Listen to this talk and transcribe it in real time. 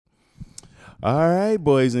All right,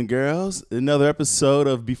 boys and girls, another episode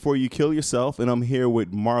of Before You Kill Yourself, and I'm here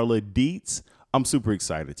with Marla Dietz. I'm super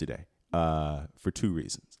excited today for two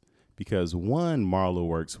reasons. Because one, Marla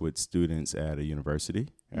works with students at a university,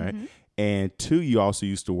 right? Mm-hmm. And two, you also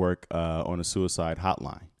used to work on a suicide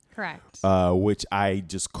hotline. Correct. Which I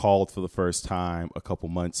just called for the first time a couple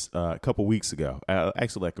weeks ago,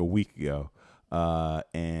 actually like a week ago.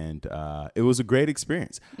 And it was a great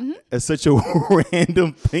experience. Mm-hmm. It's such a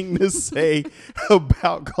random thing to say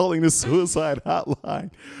about calling the suicide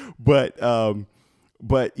hotline, but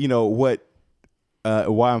you know what?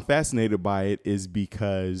 Why I'm fascinated by it is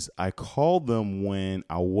because I called them when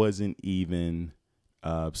I wasn't even,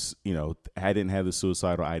 I didn't have the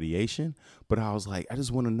suicidal ideation, but I was like, I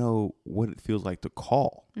just want to know what it feels like to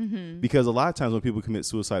call. Mm-hmm. Because a lot of times when people commit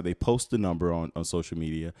suicide, they post the number on social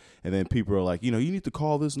media, and then people are like, you need to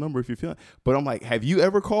call this number if you're feeling. But I'm like, have you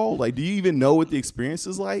ever called? Like, do you even know what the experience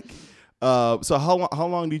is like? So how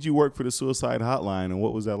long did you work for the suicide hotline, and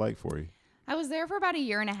what was that like for you? I was there for about a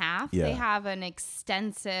year and a half. Yeah. They have an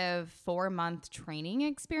extensive 4-month training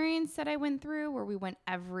experience that I went through where we went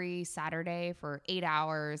every Saturday for 8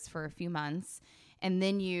 hours for a few months. And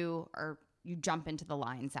then you jump into the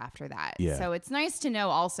lines after that. Yeah. So it's nice to know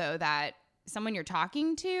also that someone you're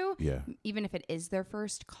talking to, yeah, even if it is their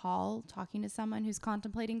first call talking to someone who's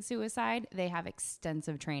contemplating suicide, they have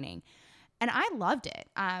extensive training. And I loved it.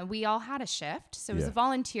 We all had a shift. So it was a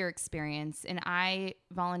volunteer experience. And I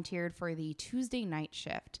volunteered for the Tuesday night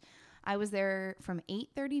shift. I was there from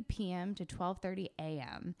 8:30 p.m. to 12:30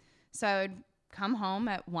 a.m. So I would come home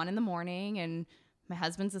at 1 a.m. and my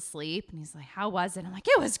husband's asleep. And he's like, how was it? I'm like,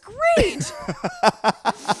 it was great.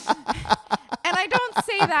 And I don't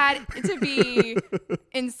say that to be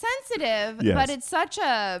insensitive, yes, but it's such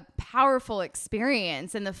a powerful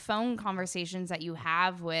experience. And the phone conversations that you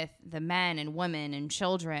have with the men and women and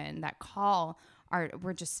children that call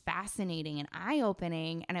were just fascinating and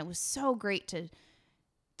eye-opening. And it was so great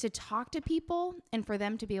to talk to people and for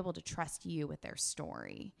them to be able to trust you with their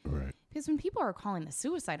story. Right. Because when people are calling the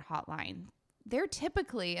suicide hotline, they're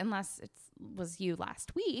typically, unless it was you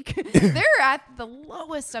last week, they're at the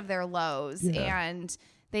lowest of their lows. Yeah. And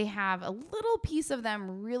they have a little piece of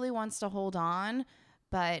them really wants to hold on,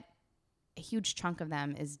 but a huge chunk of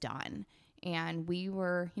them is done. And we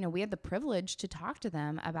had the privilege to talk to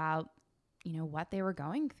them about, what they were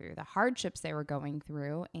going through, the hardships they were going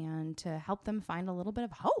through, and to help them find a little bit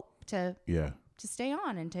of hope to stay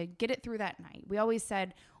on and to get it through that night. We always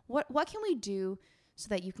said, what can we do so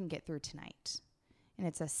that you can get through tonight? And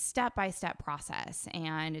it's a step-by-step process.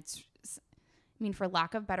 And for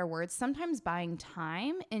lack of better words, sometimes buying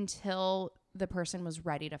time until the person was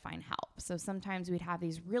ready to find help. So sometimes we'd have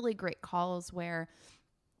these really great calls where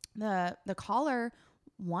the caller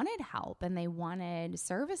wanted help and they wanted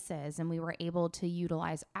services, and we were able to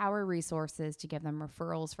utilize our resources to give them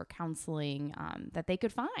referrals for counseling that they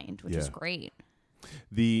could find, which is great.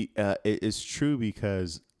 It's true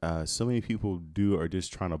because so many people are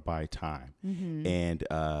just trying to buy time, mm-hmm. and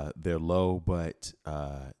they're low, but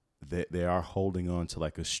they are holding on to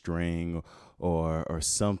like a string or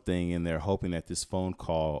something, and they're hoping that this phone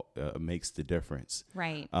call makes the difference.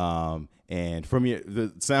 Right. And from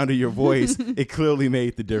the sound of your voice, it clearly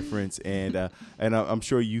made the difference. And I'm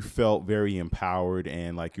sure you felt very empowered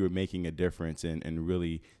and like you were making a difference and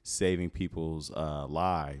really saving people's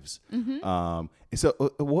lives. Mm-hmm. And so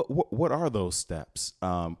what are those steps?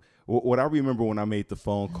 What I remember when I made the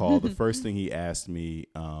phone call, the first thing he asked me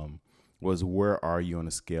was, where are you on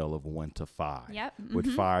a scale of 1 to 5? Yep. Mm-hmm.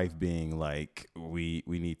 With 5 being like, we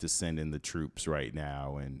need to send in the troops right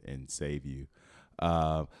now and save you.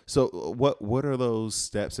 So what are those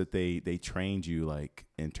steps that they trained you like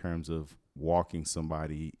in terms of walking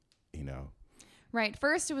somebody, Right.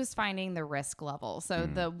 First, it was finding the risk level. So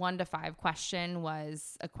the 1 to 5 question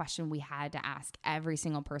was a question we had to ask every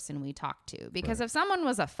single person we talked to, because if someone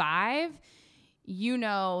was a 5,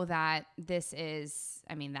 that this is,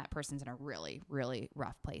 that person's in a really, really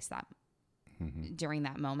rough place during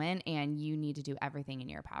that moment, and you need to do everything in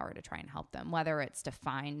your power to try and help them, whether it's to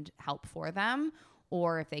find help for them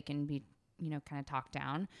or if they can be, kind of talked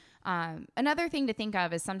down. Another thing to think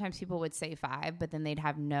of is sometimes people would say 5, but then they'd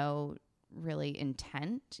have no really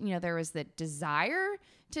intent. There was the desire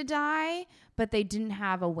to die, but they didn't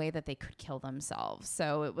have a way that they could kill themselves.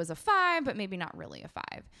 So it was a 5, but maybe not really a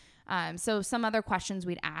 5. So some other questions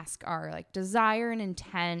we'd ask are like desire and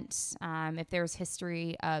intent, if there's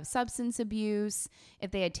history of substance abuse,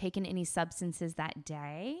 if they had taken any substances that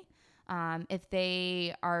day, If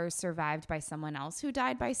they are survived by someone else who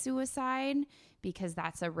died by suicide, because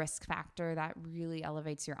that's a risk factor that really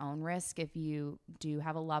elevates your own risk if you do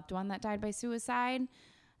have a loved one that died by suicide.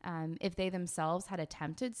 If they themselves had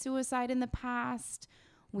attempted suicide in the past,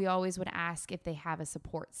 we always would ask if they have a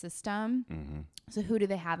support system. Mm-hmm. So who do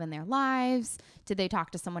they have in their lives? Did they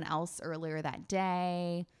talk to someone else earlier that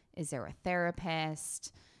day? Is there a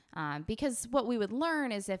therapist? Because what we would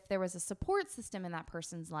learn is if there was a support system in that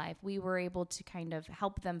person's life, we were able to kind of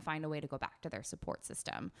help them find a way to go back to their support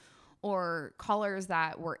system. Or callers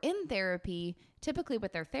that were in therapy, typically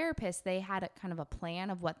with their therapist, they had a kind of a plan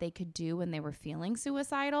of what they could do when they were feeling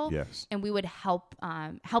suicidal. Yes. And we would help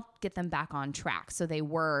get them back on track. So they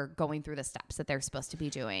were going through the steps that they're supposed to be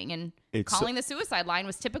doing. And calling the suicide line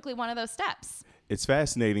was typically one of those steps. It's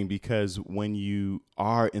fascinating because when you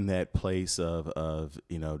are in that place of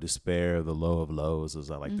despair, the low of lows, as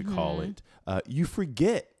I like to call it, you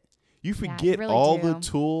forget. You forget really all do. the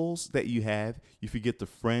tools that you have. You forget the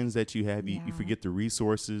friends that you have. You forget the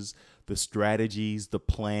resources, the strategies, the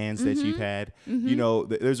plans that you've had.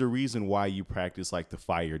 There's a reason why you practice like the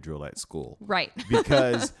fire drill at school. Right.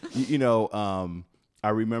 Because, I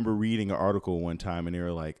remember reading an article one time and they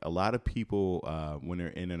were like, a lot of people, when they're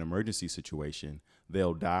in an emergency situation,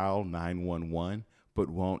 they'll dial 911, but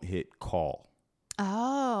won't hit call.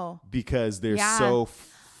 Oh. Because they're so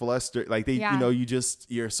flustered, like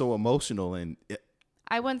you're so emotional. And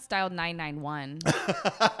I once dialed 991.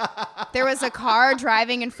 There was a car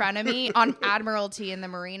driving in front of me on Admiralty in the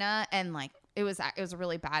marina, and like it was a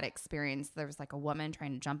really bad experience. There was like a woman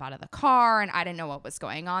trying to jump out of the car, and I didn't know what was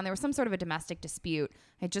going on. There was some sort of a domestic dispute.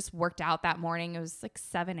 I just worked out that morning. It was like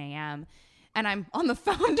 7 a.m. and I'm on the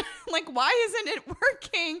phone like, why isn't it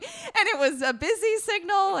working? And it was a busy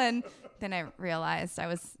signal, and then I realized I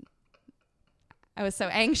was so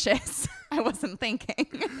anxious. I wasn't thinking.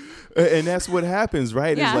 And that's what happens,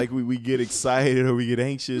 right? Yeah. It's like we get excited or we get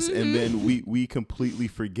anxious and then we completely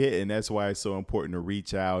forget. And that's why it's so important to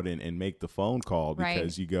reach out and make the phone call,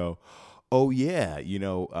 because you go, oh yeah,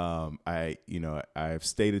 I've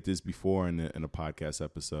stated this before in the podcast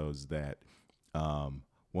episodes that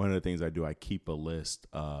one of the things I do, I keep a list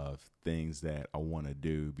of things that I want to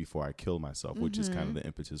do before I kill myself, which is kind of the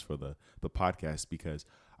impetus for the podcast, because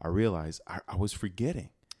I realized I was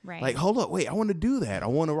forgetting. Right. Like, hold up, wait, I want to do that. I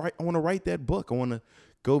want to write that book. I want to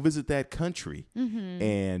go visit that country.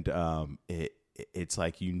 And it's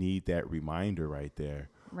like you need that reminder right there.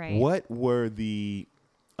 Right. What were the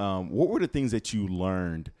things that you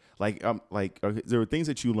learned? There were things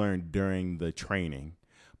that you learned during the training,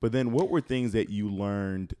 but then what were things that you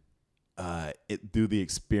learned through the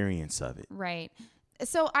experience of it? Right.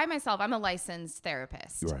 So I'm a licensed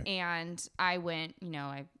therapist, right. And I went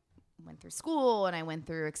through school and I went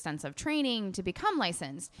through extensive training to become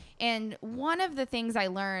licensed. And one of the things I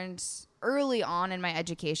learned early on in my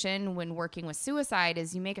education when working with suicide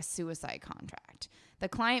is you make a suicide contract. The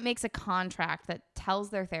client makes a contract that tells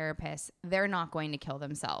their therapist they're not going to kill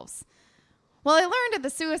themselves. Well, I learned at the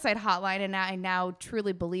suicide hotline, and I now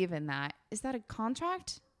truly believe in that, is that a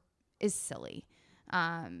contract is silly.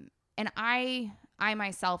 And I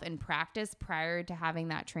myself, in practice, prior to having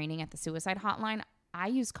that training at the suicide hotline, I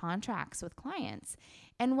use contracts with clients.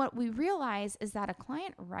 And what we realize is that a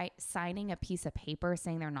client signing a piece of paper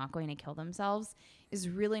saying they're not going to kill themselves is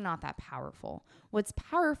really not that powerful. What's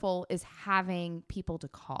powerful is having people to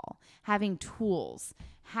call, having tools,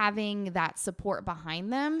 having that support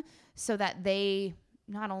behind them so that they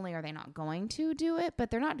not only are they not going to do it, but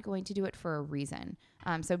they're not going to do it for a reason.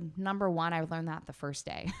 So number one, I learned that the first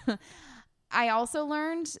day. I also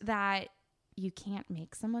learned that you can't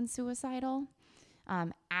make someone suicidal.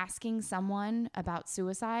 Asking someone about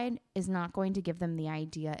suicide is not going to give them the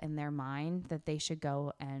idea in their mind that they should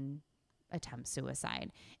go and attempt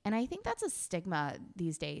suicide. And I think that's a stigma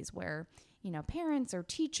these days where, parents or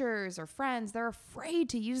teachers or friends, they're afraid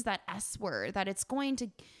to use that S word, that it's going to,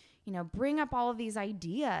 bring up all of these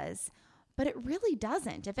ideas, but it really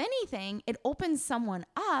doesn't. If anything, it opens someone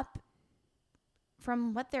up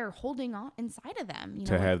from what they're holding on inside of them.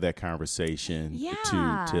 To have that conversation,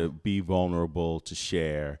 to be vulnerable, to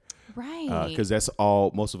share. Right. Because that's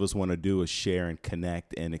all most of us want to do is share and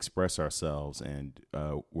connect and express ourselves. And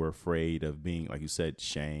we're afraid of being, like you said,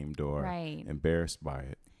 shamed or embarrassed by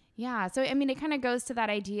it. Yeah. So, it kind of goes to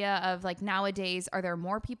that idea of like nowadays, are there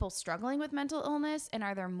more people struggling with mental illness, and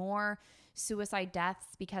are there more suicide deaths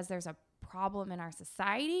because there's a problem in our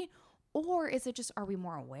society? Or is it just, are we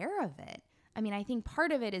more aware of it? I think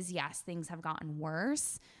part of it is, yes, things have gotten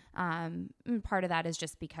worse. Part of that is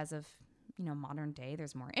just because of, modern day,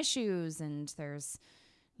 there's more issues and there's,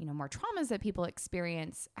 more traumas that people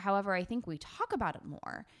experience. However, I think we talk about it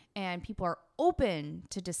more and people are open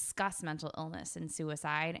to discuss mental illness and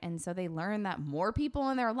suicide. And so they learn that more people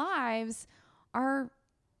in their lives are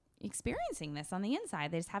experiencing this on the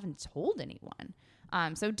inside. They just haven't told anyone.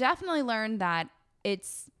 So definitely learn that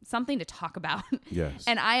it's something to talk about. Yes.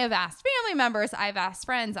 And I have asked family members, I've asked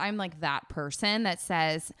friends, I'm like that person that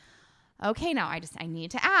says, okay, now I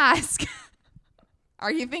need to ask,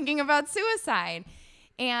 are you thinking about suicide?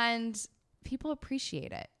 And people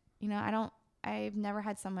appreciate it. I've never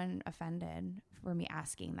had someone offended for me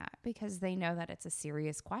asking that because they know that it's a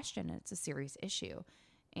serious question. It's a serious issue.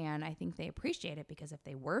 And I think they appreciate it because if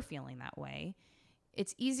they were feeling that way,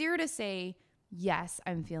 it's easier to say, yes,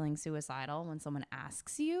 I'm feeling suicidal when someone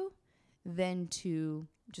asks you than to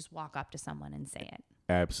just walk up to someone and say it.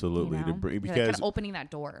 Absolutely. Because kind of opening that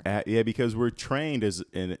door. Because we're trained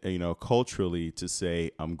culturally to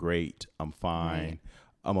say, I'm great, I'm fine, right.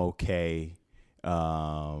 I'm okay,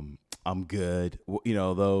 I'm good.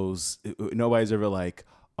 Nobody's ever like,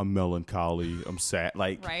 I'm melancholy, I'm sad,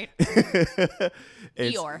 like right.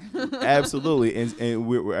 Absolutely.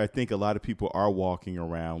 And I think a lot of people are walking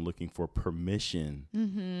around looking for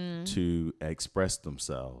permission to express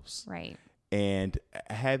themselves. Right. And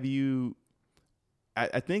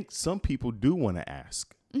I think some people do want to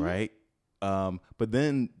ask, right? But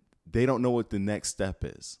then they don't know what the next step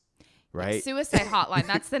is, right? Like suicide hotline,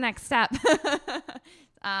 that's the next step.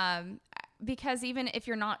 Because even if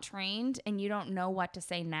you're not trained and you don't know what to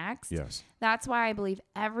say next, yes, that's why I believe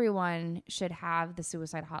everyone should have the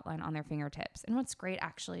suicide hotline on their fingertips. And what's great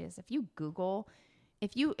actually is if you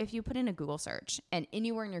put in a Google search and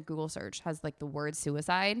anywhere in your Google search has like the word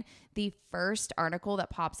suicide, the first article that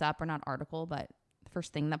pops up, or not article, but the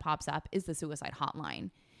first thing that pops up is the suicide hotline.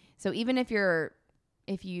 So even if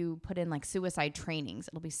you put in like suicide trainings,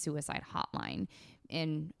 it'll be suicide hotline.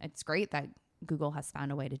 And it's great that Google has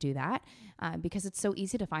found a way to do that because it's so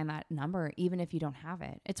easy to find that number, even if you don't have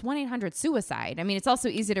it. It's 1-800-SUICIDE. I mean, it's also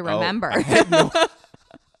easy to remember.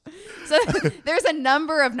 So there's a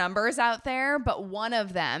number of numbers out there, but one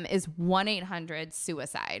of them is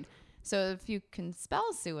 1-800-SUICIDE. So if you can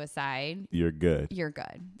spell suicide, you're good. You're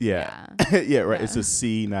good. Yeah. Yeah, right. Yeah. It's a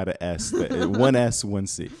C, not an S. One S, one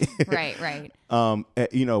C. Right.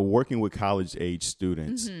 Working with college age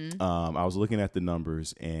students, I was looking at the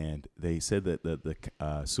numbers and they said that the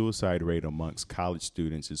suicide rate amongst college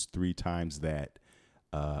students is 3 times that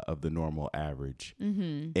of the normal average.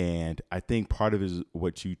 And I think part of it is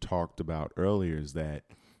what you talked about earlier is that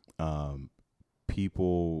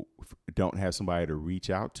people don't have somebody to reach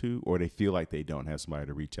out to, or they feel like they don't have somebody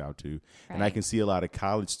to reach out to. Right. And I can see a lot of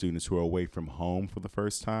college students who are away from home for the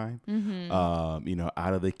first time,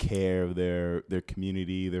 out of the care of their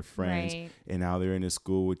community, their friends. Right. And now they're in a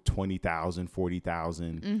school with 20,000,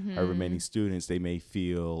 40,000, however many students. They may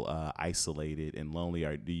feel isolated and lonely.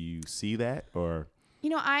 Do you see that? Or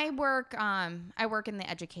I work in the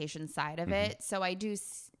education side of it, so I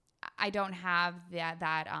don't have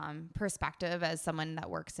that perspective as someone that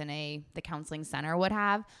works in the counseling center would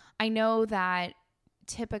have. I know that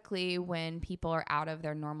typically when people are out of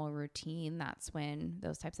their normal routine, that's when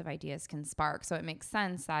those types of ideas can spark. So it makes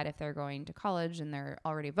sense that if they're going to college and they're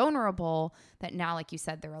already vulnerable, that now, like you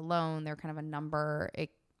said, they're alone, they're kind of a number.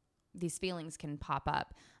 These feelings can pop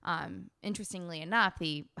up. Interestingly enough,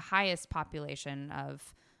 the highest population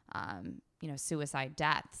of suicide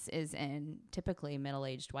deaths is in typically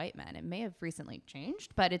middle-aged white men. It may have recently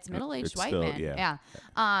changed, but it's middle-aged white men. Yeah.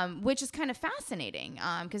 Which is kind of fascinating.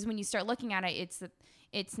 Because when you start looking at it,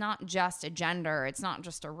 it's not just a gender, it's not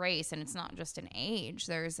just a race, and it's not just an age.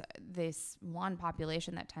 There's this one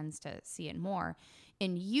population that tends to see it more.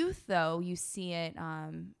 In youth, though, you see it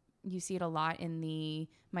a lot in the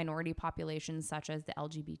minority populations, such as the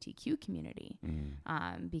LGBTQ community,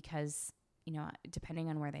 because depending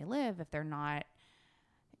on where they live, if they're not,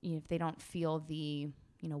 if they don't feel the,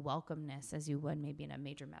 welcomeness as you would maybe in a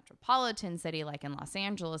major metropolitan city like in Los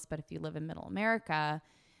Angeles, but if you live in middle America,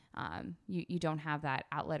 you don't have that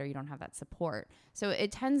outlet or you don't have that support. So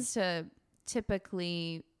it tends to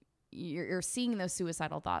typically, you're seeing those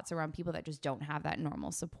suicidal thoughts around people that just don't have that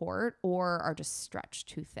normal support or are just stretched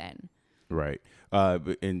too thin. Right.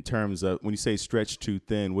 But in terms of when you say stretched too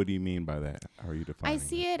thin, what do you mean by that? How are you defining I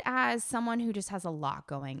see it as someone who just has a lot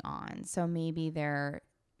going on. So maybe they're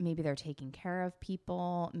taking care of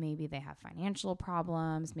people. Maybe they have financial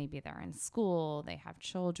problems. Maybe they're in school. They have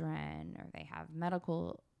children, or they have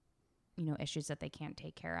medical, issues that they can't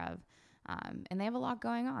take care of. And they have a lot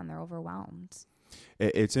going on. They're overwhelmed.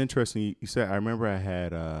 It's interesting. You said, I remember I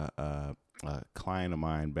had a client of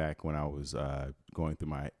mine back when I was going through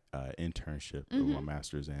my internship with my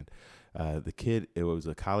master's, and the kid, it was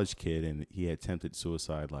a college kid, and he had attempted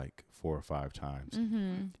suicide like 4 or 5 times.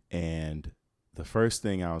 And the first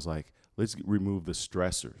thing I was like, let's remove the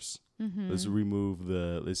stressors. Let's remove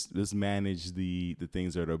let's manage the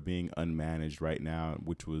things that are being unmanaged right now,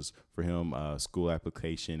 which was for him school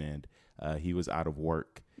application, and he was out of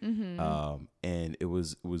work. And it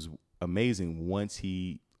was amazing once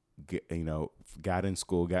he got in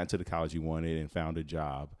school, got into the college he wanted, and found a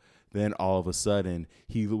job. Then all of a sudden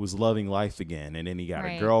he was loving life again, and then he got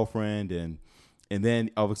a girlfriend, and then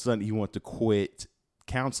all of a sudden he wanted to quit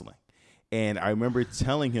counseling. And I remember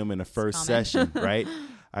telling him in the first session, right?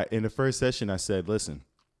 In the first session, I said, listen,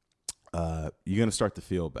 you're going to start to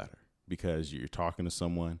feel better because you're talking to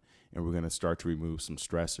someone, and we're going to start to remove some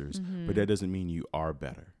stressors. But that doesn't mean you are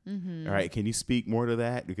better. All right. Can you speak more to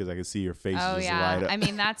that? Because I can see your face just light up. I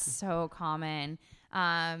mean, that's so common.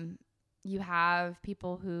 You have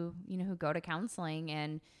people who go to counseling,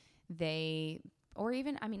 and I'm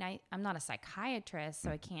not a psychiatrist,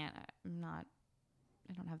 so I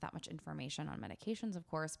don't have that much information on medications, of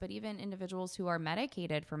course, but even individuals who are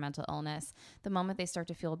medicated for mental illness, the moment they start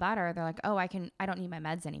to feel better, they're like, oh, I don't need my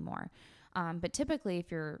meds anymore. But typically,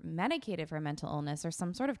 if you're medicated for a mental illness, there's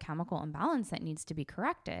some sort of chemical imbalance that needs to be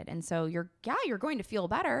corrected. And so you're going to feel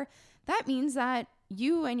better. That means that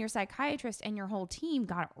you and your psychiatrist and your whole team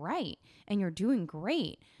got it right, and you're doing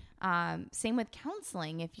great. Same with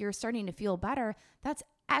counseling. If you're starting to feel better, that's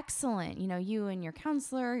excellent. You and your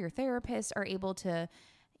counselor, your therapist are able to,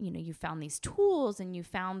 you found these tools and you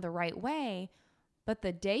found the right way. But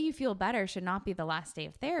the day you feel better should not be the last day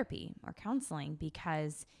of therapy or counseling,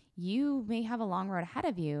 because you may have a long road ahead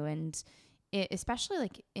of you. And especially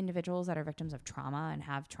like individuals that are victims of trauma and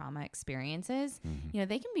have trauma experiences,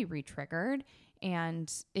 they can be re-triggered. And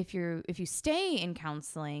if you stay in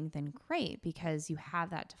counseling, then great, because you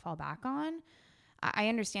have that to fall back on. I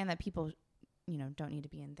understand that people don't need to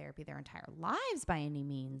be in therapy their entire lives by any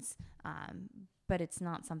means. But it's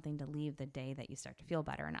not something to leave the day that you start to feel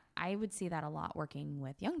better. And I would see that a lot working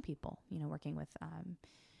with young people, working with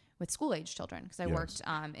school age children. Cause I worked,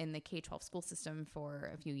 in the K-12 school system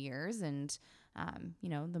for a few years, and,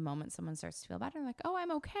 the moment someone starts to feel better, like, oh,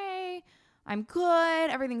 I'm okay. I'm good.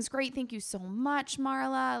 Everything's great. Thank you so much,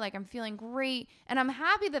 Marla. Like, I'm feeling great. And I'm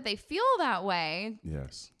happy that they feel that way.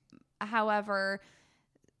 Yes. However,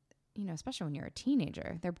 especially when you're a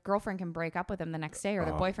teenager, their girlfriend can break up with them the next day, or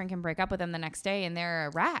their boyfriend can break up with them the next day, and they're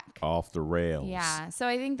a wreck. Off the rails. Yeah. So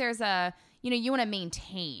I think there's you want to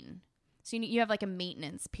maintain. So you have like a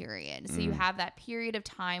maintenance period. So you have that period of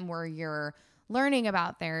time where you're learning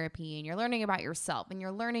about therapy, and you're learning about yourself, and you're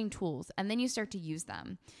learning tools, and then you start to use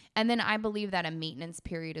them. And then I believe that a maintenance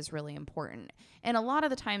period is really important. And a lot of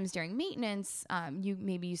the times during maintenance,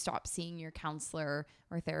 you stop seeing your counselor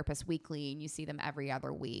or therapist weekly, and you see them every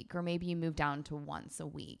other week, or maybe you move down to once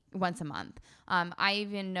a month. I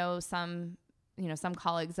even know some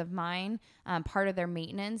colleagues of mine, part of their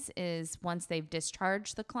maintenance is once they've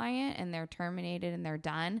discharged the client and they're terminated and they're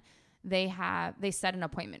done, they set an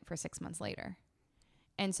appointment for 6 months later.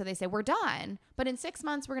 And so they say, we're done, but in 6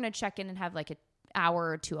 months, we're going to check in and have like an hour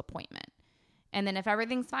or two appointment. And then if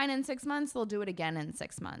everything's fine in 6 months, they'll do it again in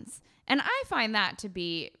 6 months. And I find that to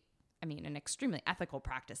be, an extremely ethical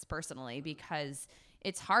practice personally, because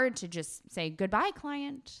it's hard to just say, goodbye,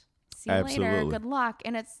 client. See you later. Good luck.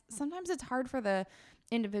 And sometimes it's hard for the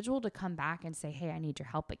individual to come back and say, hey, I need your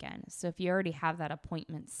help again. So if you already have that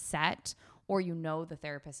appointment set, or the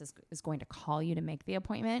therapist is going to call you to make the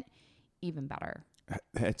appointment, even better.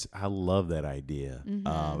 I love that idea.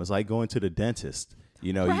 It's like going to the dentist.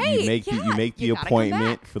 Right. You make the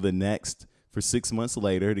appointment for 6 months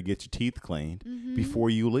later to get your teeth cleaned before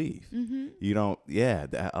you leave. You don't. Yeah,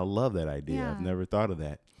 I love that idea. Yeah. I've never thought of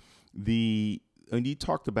that. And you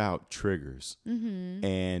talked about triggers,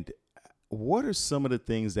 and what are some of the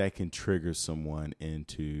things that can trigger someone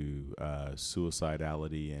into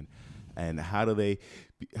suicidality, and how do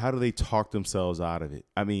they talk themselves out of it?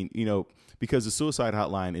 Because the suicide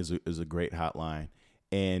hotline is a great hotline,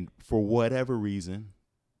 and for whatever reason,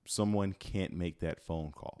 someone can't make that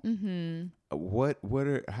phone call.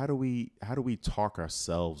 How do we talk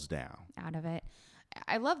ourselves down out of it?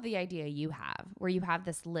 I love the idea you have, where you have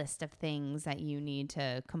this list of things that you need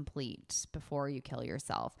to complete before you kill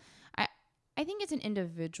yourself. I think it's an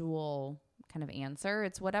individual kind of answer.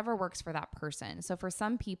 It's whatever works for that person. So for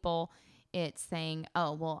some people, it's saying,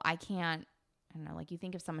 oh, well, I don't know, like you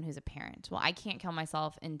think of someone who's a parent. Well, I can't kill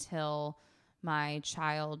myself until my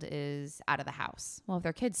child is out of the house. Well, if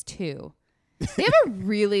their kid's 2, They have a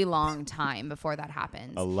really long time before that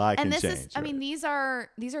happens. A lot can change. Is, I mean, these are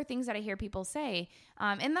things that I hear people say,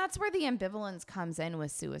 and that's where the ambivalence comes in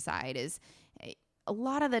with suicide. Is a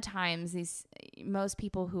lot of the times most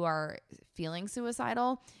people who are feeling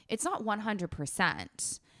suicidal, it's not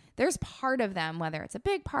 100%. There's part of them, whether it's a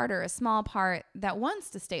big part or a small part, that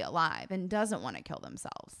wants to stay alive and doesn't want to kill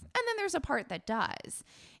themselves. And then there's a part that does.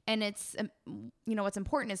 And it's, what's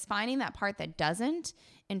important is finding that part that doesn't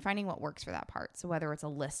and finding what works for that part. So whether it's a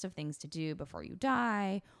list of things to do before you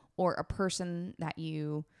die, or a person that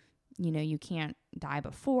you can't die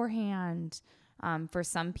beforehand. For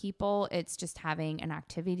some people, it's just having an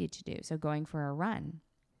activity to do. So going for a run.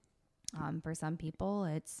 For some people,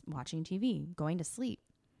 it's watching TV, going to sleep.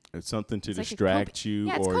 It's something to distract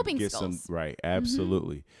you or get skills. Right.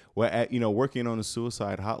 Absolutely. Mm-hmm. Well, working on the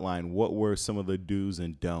suicide hotline, what were some of the do's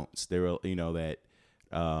and don'ts? There were,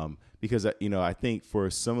 because, I think for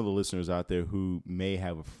some of the listeners out there who may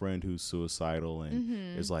have a friend who's suicidal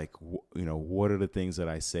and is like, what are the things that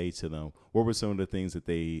I say to them? What were some of the things that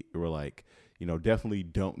they were like, definitely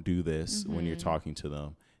don't do this when you're talking to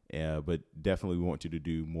them, but definitely want you to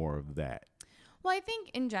do more of that? Well, I think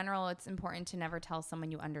in general, it's important to never tell someone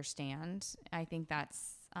you understand. I think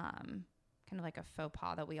that's kind of like a faux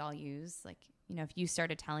pas that we all use. Like, if you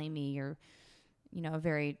started telling me your, a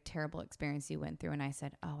very terrible experience you went through, and I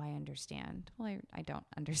said, "Oh, I understand." Well, I don't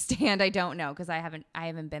understand. I don't know, because I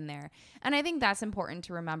haven't been there. And I think that's important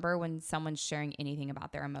to remember when someone's sharing anything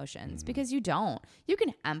about their emotions, because you don't. You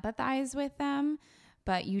can empathize with them,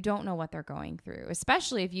 but you don't know what they're going through,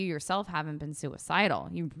 especially if you yourself haven't been suicidal.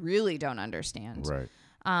 You really don't understand. Right.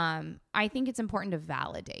 I think it's important to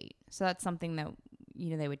validate. So that's something that,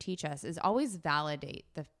 they would teach us, is always validate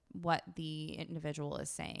what the individual is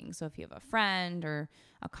saying. So if you have a friend or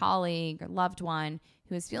a colleague or loved one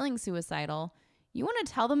who is feeling suicidal, you want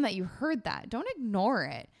to tell them that you heard that. Don't ignore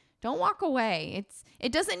it. Don't walk away.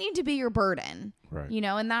 It doesn't need to be your burden. Right.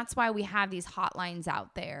 And that's why we have these hotlines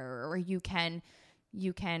out there, or you can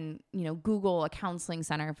Google a counseling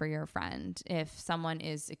center for your friend. If someone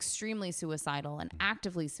is extremely suicidal and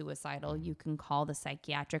actively suicidal, you can call the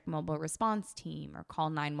psychiatric mobile response team or call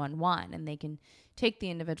 911, and they can take the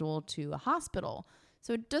individual to a hospital.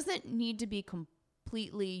 So it doesn't need to be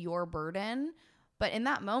completely your burden, but in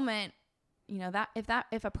that moment,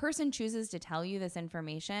 if a person chooses to tell you this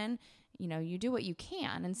information, you do what you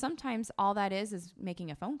can. And sometimes all that is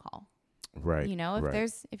making a phone call. Right.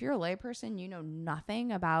 If you're a layperson,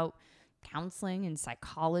 nothing about counseling and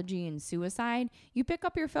psychology and suicide, you pick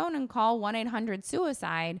up your phone and call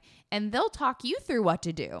 1-800-SUICIDE, and they'll talk you through what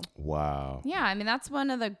to do. Wow. Yeah. I mean, that's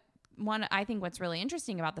I think what's really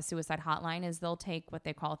interesting about the suicide hotline is they'll take what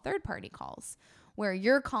they call third-party calls, where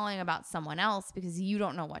you're calling about someone else because you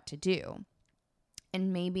don't know what to do.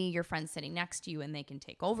 And maybe your friend's sitting next to you and they can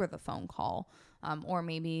take over the phone call. Or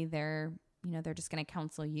maybe they're just going to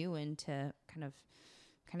counsel you into kind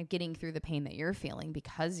of getting through the pain that you're feeling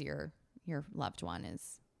because your loved one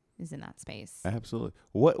is in that space. Absolutely.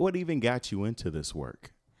 What even got you into this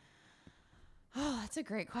work? Oh, that's a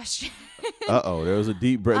great question. There was a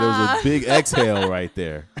deep breath. There was a big exhale right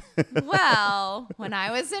there. Well, when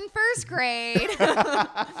I was in first grade, so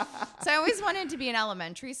I always wanted to be an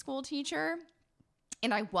elementary school teacher,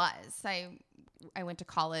 and I was. I went to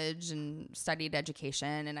college and studied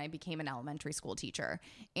education, and I became an elementary school teacher.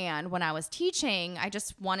 And when I was teaching, I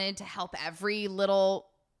just wanted to help every little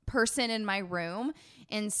person in my room.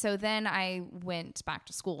 And so then I went back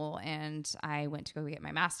to school, and I went to go get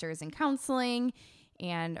my master's in counseling.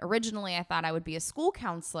 And originally I thought I would be a school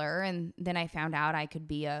counselor. And then I found out I could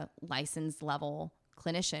be a licensed level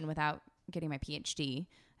clinician without getting my PhD.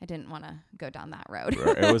 I didn't want to go down that road.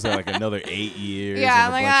 It was like another 8 years. Yeah,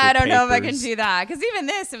 I'm like, I don't know if I can do that. Because even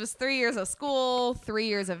this, it was 3 years of school, 3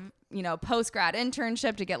 years of, post-grad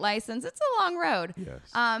internship to get licensed. It's a long road. Yes.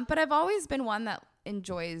 But I've always been one that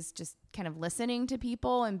enjoys just kind of listening to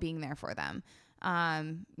people and being there for them.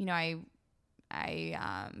 I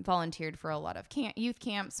volunteered for a lot of youth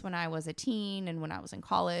camps when I was a teen and when I was in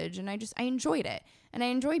college. And I enjoyed it. And I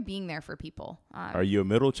enjoy being there for people. Are you a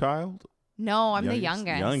middle child? No, I'm the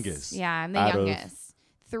youngest. Youngest. Yeah, I'm the youngest.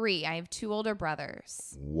 3. I have 2 older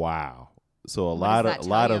brothers. Wow. So a lot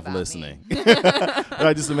of listening. Me?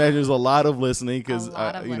 I just imagine there's a lot of listening because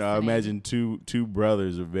I imagine two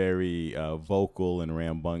brothers are very vocal and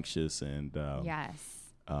rambunctious, and yes.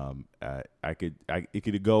 It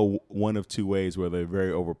could go one of two ways, where they're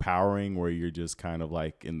very overpowering, where you're just kind of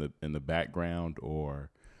like in the background, or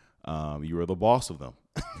you were the boss of them.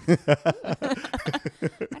 I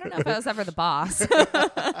don't know if I was ever the boss.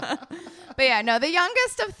 But yeah, no, the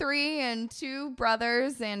youngest of 3 and 2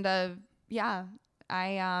 brothers and a Yeah.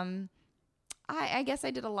 I guess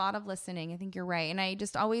I did a lot of listening. I think you're right. And I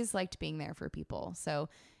just always liked being there for people. So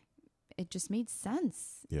it just made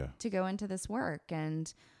sense to go into this work.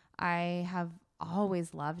 And I have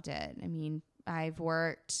always loved it. I mean, I've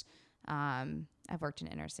worked in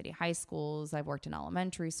inner city high schools. I've worked in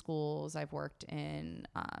elementary schools. I've worked in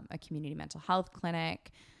a community mental health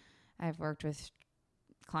clinic. I've worked with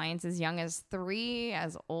clients as young as 3,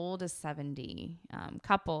 as old as 70,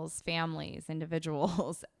 couples, families,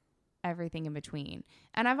 individuals, everything in between.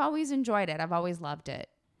 And I've always enjoyed it. I've always loved it.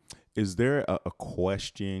 Is there a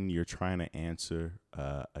question you're trying to answer,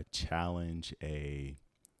 a challenge, like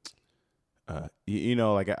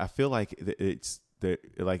I feel like it's that,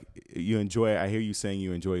 like you enjoy, I hear you saying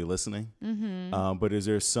you enjoy listening, but is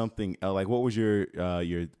there something like, what was your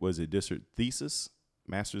was it district thesis?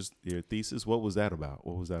 Your thesis, what was that about?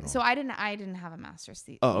 What was that on? So I didn't have a master's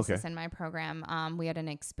thesis in my program. We had an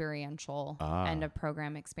experiential end of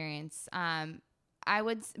program experience. My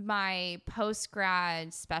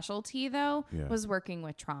post-grad specialty though was working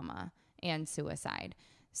with trauma and suicide.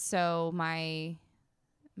 So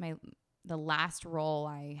the last role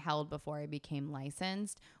I held before I became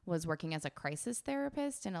licensed was working as a crisis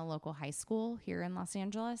therapist in a local high school here in Los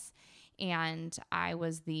Angeles. And I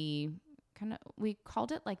was we call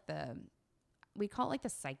it like the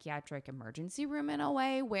psychiatric emergency room in a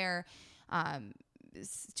way, where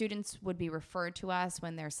students would be referred to us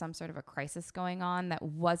when there's some sort of a crisis going on that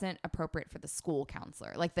wasn't appropriate for the school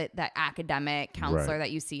counselor, like that academic counselor that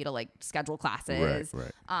you see to like schedule classes.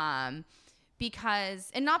 Right. Not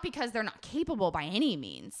because they're not capable by any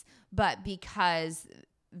means, but because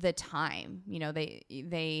the time,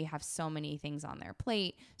 they have so many things on their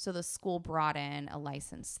plate. So the school brought in a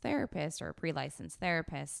licensed therapist or a pre-licensed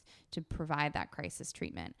therapist to provide that crisis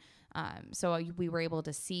treatment. So we were able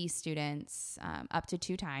to see students up to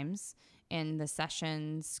 2 times, and the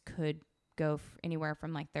sessions could go anywhere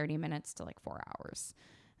from like 30 minutes to like 4 hours.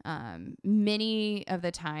 Many of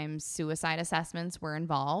the times suicide assessments were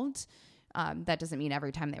involved. That doesn't mean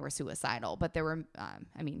every time they were suicidal, but there were,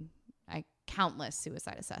 countless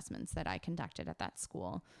suicide assessments that I conducted at that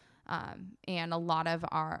school. And a lot of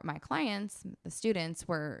my clients, the students,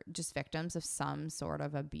 were just victims of some sort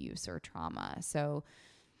of abuse or trauma. So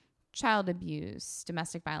child abuse,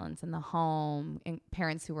 domestic violence in the home,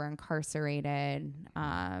 parents who were incarcerated,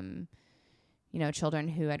 children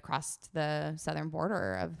who had crossed the southern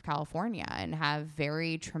border of California and have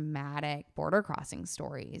very traumatic border crossing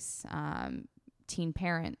stories, teen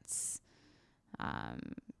parents,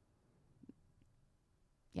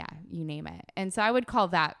 you name it. And so I would call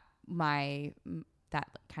that that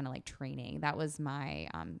kind of like training. That was my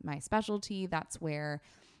specialty. That's where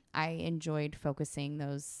I enjoyed focusing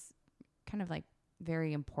those kind of like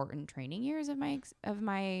very important training years of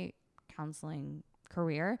my counseling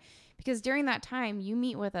career, because during that time you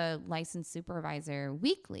meet with a licensed supervisor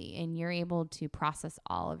weekly and you're able to process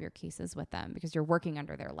all of your cases with them because you're working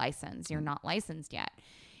under their license. You're not licensed yet.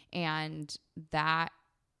 And that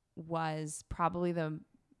was probably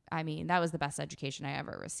that was the best education I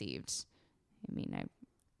ever received. I mean, I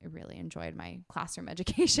really enjoyed my classroom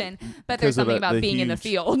education, but there's something about being in the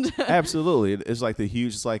field. Absolutely. It's like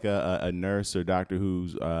it's like a nurse or doctor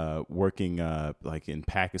who's working like in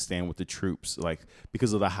Pakistan with the troops, like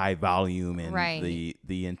because of the high volume and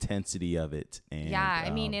the intensity of it. And,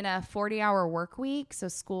 in a 40-hour work week, so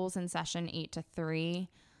school's in session 8 to 3,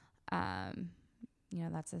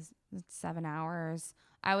 that's 7 hours.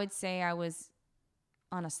 I would say I was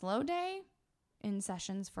on a slow day in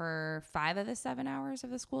sessions for 5 of the 7 hours of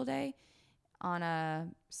the school day. On a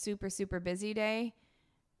super, super busy day,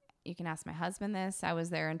 you can ask my husband this, I was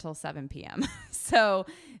there until 7 p.m. So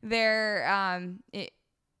it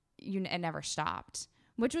never stopped,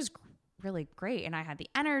 which was really great. And I had the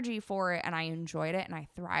energy for it and I enjoyed it and I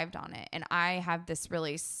thrived on it. And I have this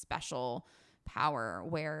really special power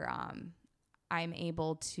where I'm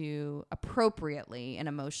able to appropriately and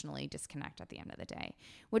emotionally disconnect at the end of the day,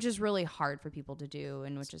 which is really hard for people to do.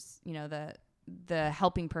 And which is, the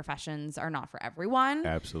helping professions are not for everyone.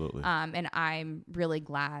 Absolutely. And I'm really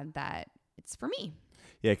glad that it's for me.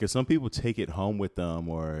 Yeah, because some people take it home with them,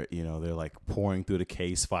 or they're like pouring through the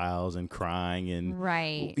case files and crying and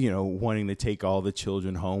wanting to take all the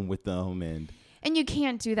children home with them, and you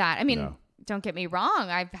can't do that. I mean, don't get me wrong.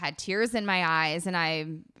 I've had tears in my eyes, and I,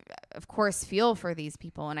 of course, feel for these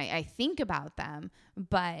people, and I think about them.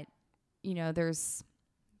 But there's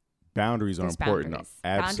boundaries are important. Boundaries.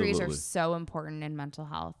 Absolutely, boundaries are so important in mental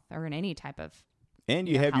health or in any type of. And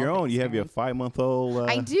you have your own. Experience. You have your 5-month-old.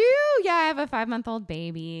 I do. Yeah, I have a 5-month-old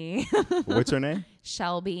baby. What's her name?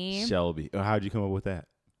 Shelby. Shelby. How'd you come up with that?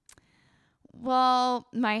 Well,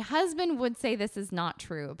 my husband would say this is not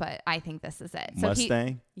true, but I think this is it.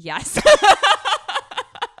 Mustang? Yes.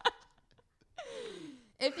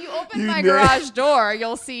 If you open my garage door,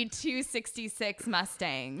 you'll see 266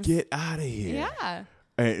 Mustangs. Get out of here. Yeah.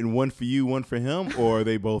 And one for you, one for him, or are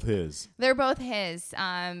they both his? They're both his.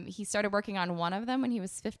 He started working on one of them when he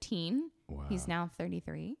was 15. Wow. He's now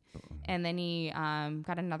 33. And then he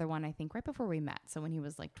got another one, I think, right before we met. So when he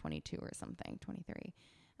was like 22 or something, 23.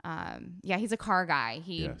 Yeah, he's a car guy.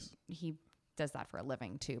 He does that for a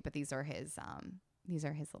living too. But these are his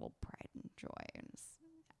little pride and joy and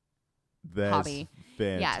That's hobby.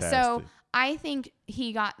 Fantastic. Yeah, so I think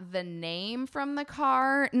he got the name from the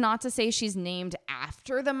car. Not to say she's named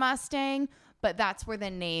after the Mustang, but that's where the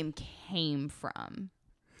name came from.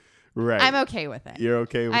 Right. I'm okay with it. You're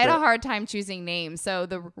okay with it? I had a hard time choosing names.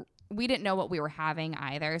 So we didn't know what we were having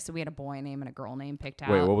either. So we had a boy name and a girl name picked out.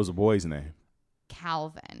 Wait, what was the boy's name?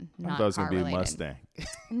 Calvin. I thought it was going to be a Mustang.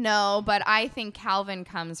 No, but I think Calvin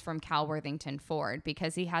comes from Cal Worthington Ford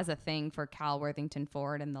because he has a thing for Cal Worthington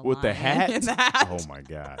Ford and the With the lion. hat? Oh, my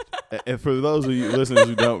God. And for those of you listeners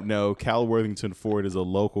who don't know, Cal Worthington Ford is a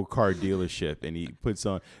local car dealership. And he puts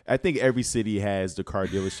on, I think every city has the car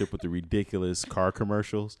dealership with the ridiculous car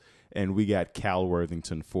commercials. And we got Cal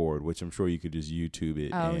Worthington Ford, which I'm sure you could just YouTube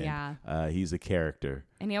it. Oh, and, yeah. He's a character.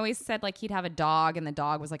 And he always said like he'd have a dog and the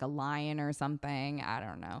dog was like a lion or something. I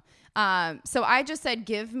don't know. So I just said,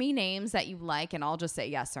 give me names that you like and I'll just say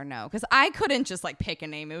yes or no. Because I couldn't just like pick a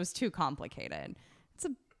name. It was too complicated. It's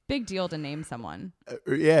a big deal to name someone.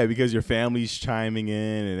 Yeah, because your family's chiming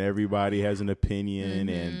in and everybody has an opinion.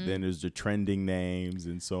 And then there's the trending names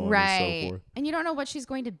and so on and so forth. And you don't know what she's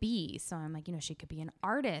going to be. So I'm like, she could be an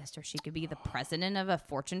artist or she could be the president of a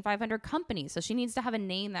Fortune 500 company. So she needs to have a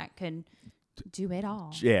name that could do it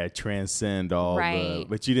all. Yeah, transcend all the.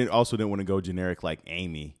 But you didn't want to go generic like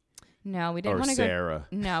Amy. No, we didn't want to go. Sarah.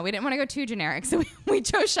 No, we didn't want to go too generic. So we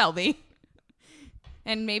chose Shelby.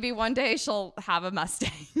 And maybe one day she'll have a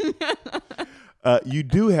Mustang. You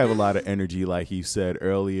do have a lot of energy, like you said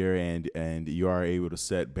earlier, and you are able to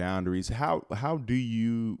set boundaries. How do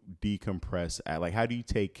you decompress? How do you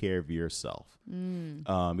take care of yourself?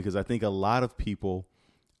 Because I think a lot of people,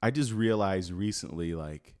 I just realized recently,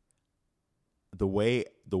 like the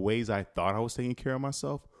ways I thought I was taking care of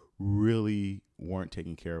myself really weren't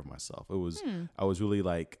taking care of myself. It was I was really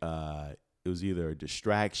like it was either a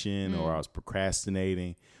distraction or I was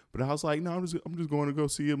procrastinating. But I was like, no, I'm just going to go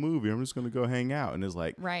see a movie. I'm just going to go hang out. And it's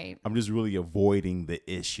like, I'm just really avoiding the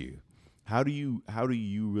issue. How do you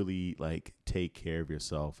really like take care of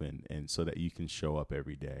yourself and so that you can show up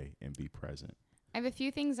every day and be present? I have a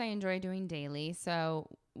few things I enjoy doing daily. So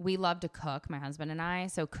we love to cook, my husband and I.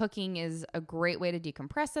 So cooking is a great way to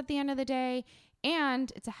decompress at the end of the day.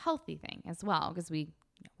 And it's a healthy thing as well because we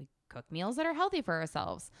cook meals that are healthy for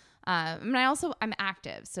ourselves. And I'm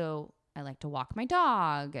active. So I like to walk my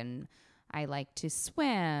dog and I like to swim.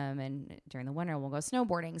 And during the winter, we'll go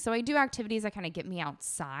snowboarding. So I do activities that kind of get me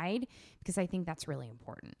outside because I think that's really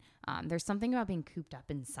important. There's something about being cooped up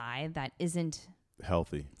inside that isn't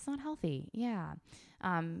healthy. It's not healthy. Yeah.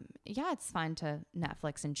 It's fun to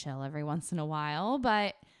Netflix and chill every once in a while,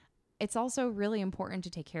 but it's also really important to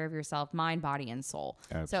take care of yourself, mind, body, and soul.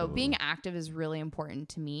 Absolutely. So being active is really important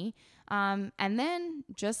to me. And then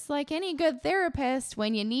just like any good therapist,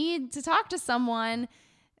 when you need to talk to someone,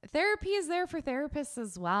 therapy is there for therapists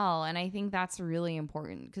as well. And I think that's really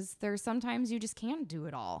important because there's sometimes you just can't do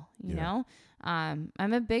it all, you know? I'm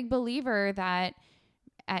a big believer that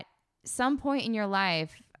at some point in your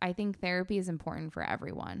life, I think therapy is important for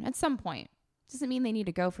everyone. At some point. Doesn't mean they need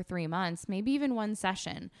to go for 3 months, maybe even one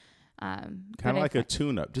session. Kind of like a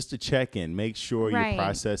tune-up, just to check in, make sure you're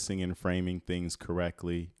processing and framing things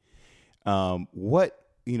correctly.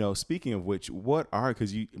 Speaking of which,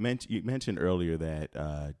 because you mentioned earlier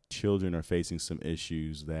that children are facing some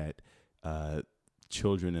issues that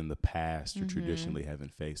children in the past or traditionally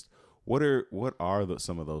haven't faced. What are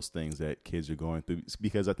some of those things that kids are going through?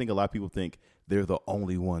 Because I think a lot of people think they're the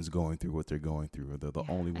only ones going through what they're going through, or they're the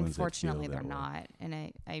only ones. Unfortunately, that feel they're that not,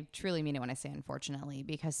 and I truly mean it when I say unfortunately,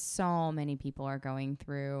 because so many people are going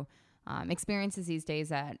through experiences these days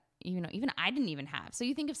that even I didn't even have. So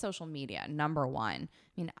you think of social media, number one.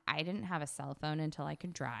 I mean, I didn't have a cell phone until I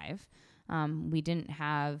could drive. We didn't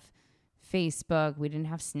have Facebook. We didn't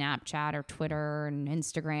have Snapchat or Twitter and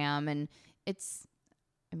Instagram, and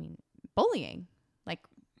bullying, like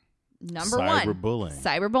number one,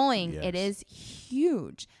 cyberbullying. Yes. It is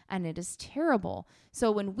huge and it is terrible.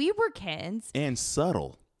 So when we were kids, and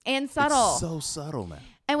subtle, it's so subtle now.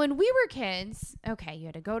 And when we were kids, okay, you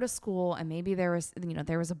had to go to school and maybe there was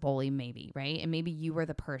a bully maybe, right? And maybe you were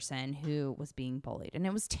the person who was being bullied and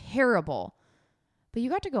it was terrible. But you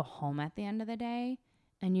got to go home at the end of the day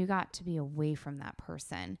and you got to be away from that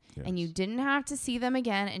person. Yes. And you didn't have to see them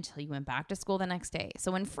again until you went back to school the next day.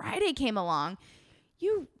 So when Friday came along,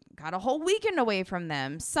 you got a whole weekend away from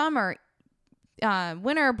them. Summer,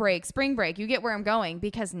 winter break, spring break, you get where I'm going,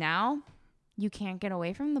 because now you can't get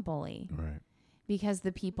away from the bully. Right. Because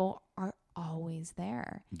the people are always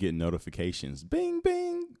there. Get notifications. Bing,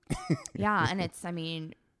 bing. Yeah. And it's,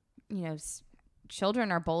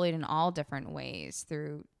 children are bullied in all different ways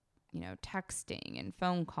through, texting and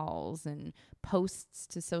phone calls and posts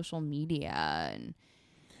to social media. And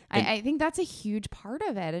I think that's a huge part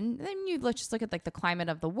of it. And then let's just look at like the climate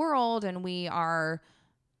of the world, and we are,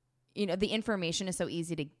 the information is so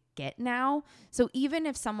easy to get now. So even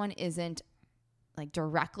if someone isn't like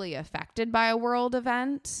directly affected by a world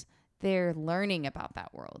event, they're learning about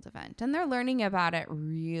that world event, and they're learning about it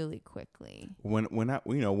really quickly. When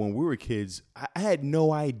we were kids, I had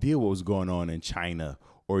no idea what was going on in China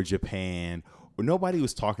or Japan, or nobody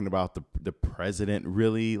was talking about the president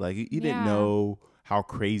really. Like you didn't know how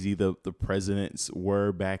crazy the presidents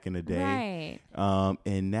were back in the day. Right.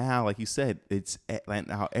 And now, like you said, it's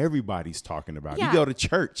now everybody's talking about it. You go to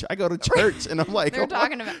church. I go to church and I'm like, they're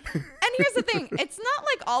talking about. And here's the thing. It's not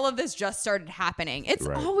like all of this just started happening. It's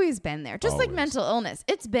always been there. Just like mental illness.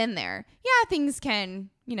 It's been there. Yeah, things can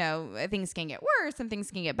get worse and things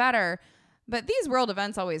can get better. But these world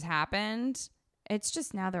events always happened. It's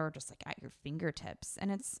just now they're just like at your fingertips,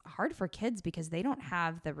 and it's hard for kids because they don't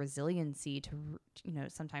have the resiliency to,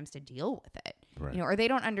 sometimes to deal with it, right. Or they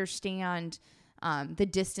don't understand the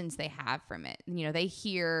distance they have from it. They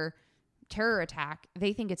hear terror attack,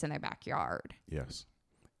 they think it's in their backyard. Yes.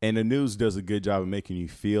 And the news does a good job of making you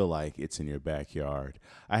feel like it's in your backyard.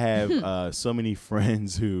 I have so many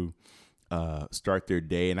friends who start their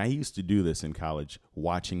day, and I used to do this in college,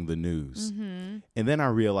 watching the news. Mm-hmm. And then I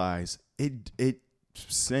realized it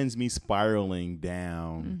sends me spiraling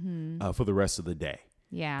down for the rest of the day.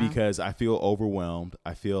 Yeah. Because I feel overwhelmed.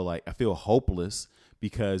 I feel hopeless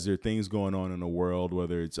because there are things going on in the world,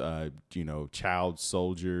 whether it's, child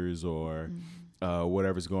soldiers or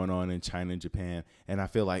whatever's going on in China and Japan. And I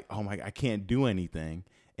feel like, oh my, I can't do anything.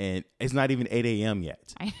 And it's not even 8 a.m.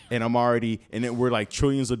 yet. And I'm already, and then we're like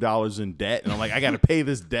trillions of dollars in debt. And I'm like, I got to pay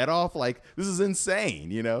this debt off. Like, this is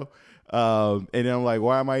insane, And then I'm like,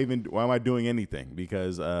 why am I doing anything?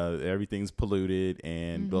 Because everything's polluted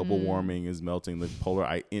and global warming is melting the polar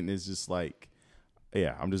ice. And it's just like,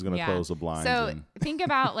 I'm just going to close the blinds. So think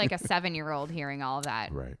about like a 7-year-old hearing all of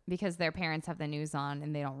that. Right. Because their parents have the news on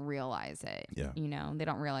and they don't realize it. Yeah. They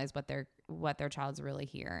don't realize what their child's really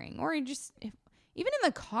hearing. Or even in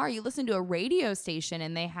the car, you listen to a radio station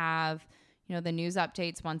and they have, the news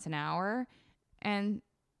updates once an hour. And,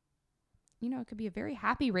 it could be a very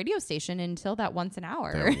happy radio station until that once an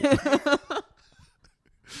hour.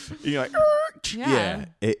 You're like, yeah.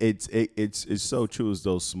 It's so true. It's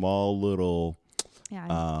those small little.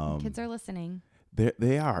 Yeah, kids are listening.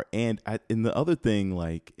 They are. And the other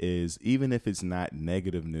thing, is even if it's not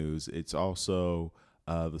negative news, it's also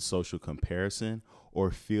the social comparison or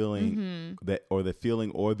feeling or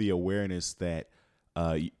the awareness that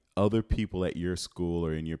other people at your school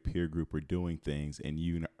or in your peer group are doing things and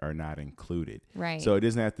you are not included. Right. So it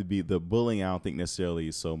doesn't have to be the bullying. I don't think necessarily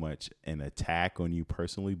is so much an attack on you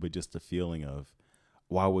personally, but just the feeling of,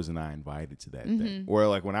 why wasn't I invited to that thing? Or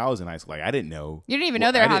like when I was in high school, I didn't know. You didn't even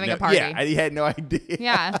know they were having a party. Yeah, I had no idea.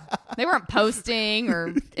 Yeah. They weren't posting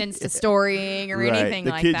or Insta storying or anything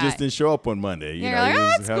like that. The kid just didn't show up on Monday. He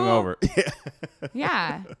was hungover.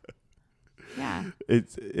 Yeah. Yeah.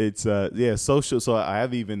 It's social. So I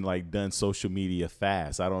have even done social media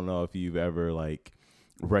fasts. I don't know if you've ever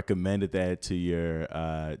recommended that to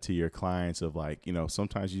your clients of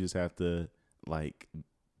sometimes you just have to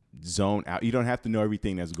zone out. You don't have to know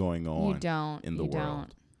everything that's going on. You don't in the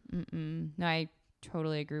world. No, I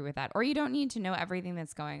totally agree with that. Or you don't need to know everything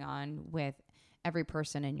that's going on with every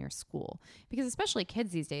person in your school, because especially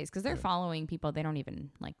kids these days, because they're following people they don't even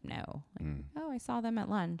know. Oh, I saw them at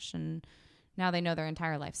lunch, and now they know their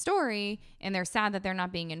entire life story, and they're sad that they're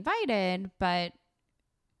not being invited, but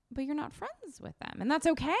you're not friends with them, and that's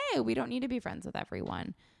okay. We don't need to be friends with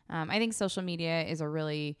everyone. I think social media is a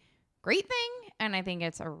really great thing, and I think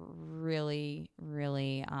it's a really,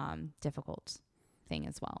 really difficult thing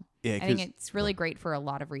as well. Yeah, I think it's really great for a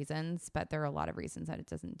lot of reasons, but there are a lot of reasons that it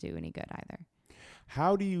doesn't do any good either.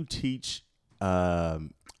 How do you teach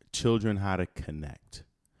children how to connect?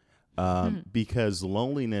 Because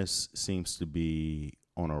loneliness seems to be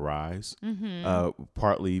on a rise,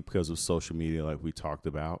 partly because of social media, like we talked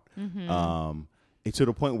about. It's to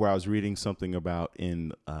the point where I was reading something about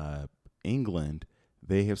in England.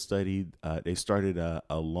 They have studied, they started a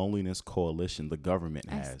loneliness coalition, the government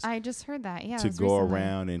has. I just heard that, yeah. To go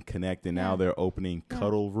around and connect, and now they're opening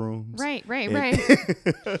cuddle rooms. Right.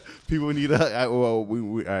 People need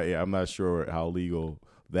I'm not sure how legal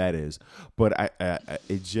that is. But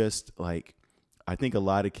it just, like, I think a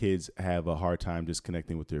lot of kids have a hard time just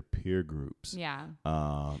connecting with their peer groups. Yeah.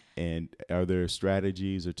 And are there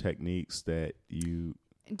strategies or techniques that you...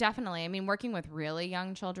 Definitely. I mean, working with really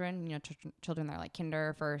young children, children that are like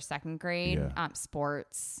kinder, first, second grade,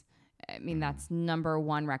 sports. I mean, that's number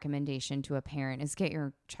one recommendation to a parent is get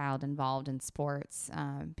your child involved in sports,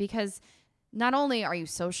 because not only are you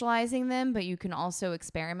socializing them, but you can also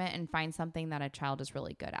experiment and find something that a child is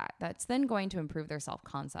really good at. That's then going to improve their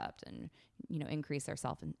self-concept and, increase their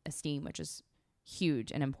self-esteem, which is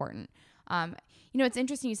huge and important. It's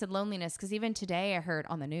interesting you said loneliness, because even today I heard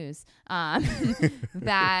on the news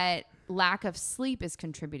that lack of sleep is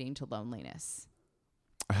contributing to loneliness.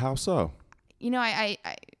 How so? I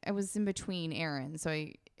was in between errands, so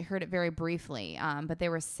I heard it very briefly. But they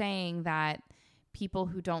were saying that people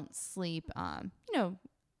who don't sleep,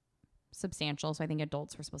 substantial, so I think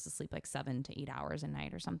adults were supposed to sleep like 7 to 8 hours a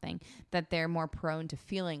night or something, that they're more prone to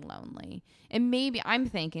feeling lonely. And maybe I'm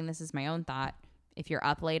thinking, this is my own thought, if you're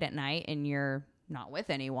up late at night and you're not with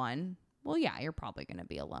anyone, well, yeah, you're probably going to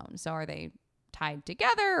be alone. So are they tied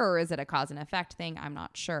together, or is it a cause and effect thing? I'm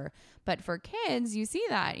not sure. But for kids, you see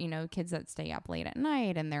that, kids that stay up late at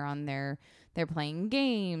night and they're playing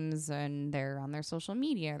games and they're on their social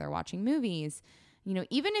media, they're watching movies.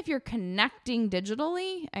 Even if you're connecting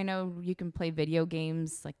digitally, I know you can play video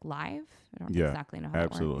games like live. I don't exactly know how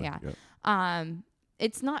absolutely. that works. Yeah.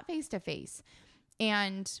 It's not face to face.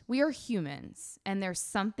 And we are humans, and there's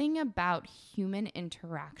something about human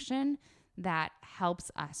interaction that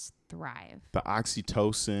helps us thrive. The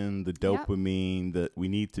oxytocin, the dopamine, that we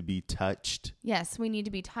need to be touched. Yes, we need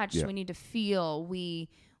to be touched. Yeah. We need to feel. We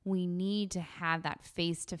need to have that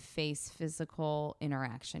face-to-face physical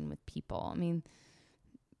interaction with people. I mean,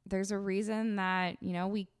 there's a reason that,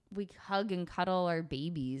 we hug and cuddle our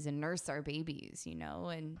babies and nurse our babies,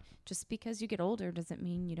 and just because you get older doesn't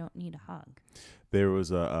mean you don't need a hug. There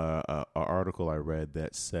was a article I read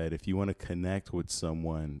that said if you want to connect with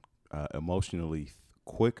someone emotionally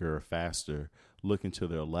quicker or faster, look into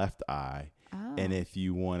their left eye. Oh. And if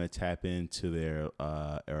you want to tap into their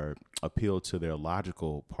or appeal to their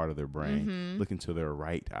logical part of their brain, look into their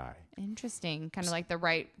right eye. Interesting. Kind of like the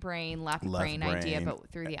right brain, left brain idea,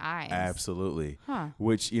 but through the eyes. Absolutely. Huh.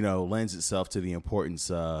 Which, lends itself to the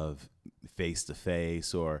importance of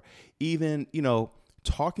face-to-face, or even,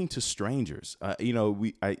 talking to strangers. I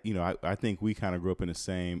think we kind of grew up in the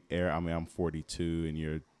same era. I mean, I'm 42 and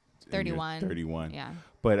you're 31. 31. Yeah.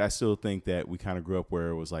 But I still think that we kind of grew up where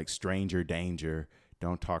it was like stranger danger.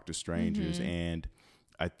 Don't talk to strangers. And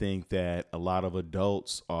I think that a lot of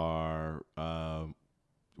adults are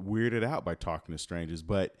weirded out by talking to strangers.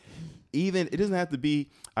 But even it doesn't have to be.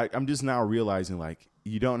 I'm just now realizing, like,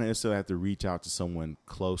 you don't necessarily have to reach out to someone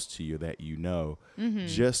close to you that you know.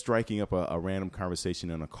 Just striking up a random conversation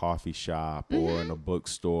in a coffee shop or in a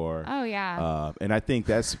bookstore. Oh, yeah. And I think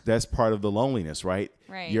that's part of the loneliness, right?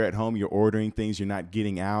 Right. You're at home, you're ordering things, you're not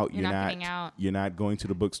getting out. You're not getting out. You're not going to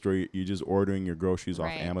the bookstore. You're just ordering your groceries off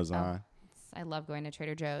Amazon. Oh, I love going to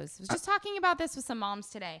Trader Joe's. I was just talking about this with some moms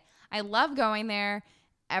today. I love going there.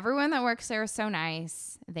 Everyone that works there is so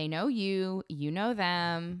nice. They know you know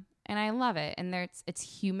them. And I love it. And it's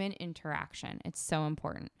human interaction. It's so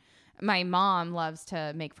important. My mom loves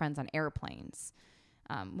to make friends on airplanes,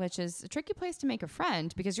 which is a tricky place to make a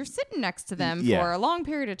friend because you're sitting next to them for a long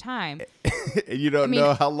period of time. And you don't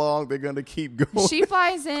know how long they're going to keep going. She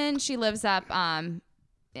flies in. She lives up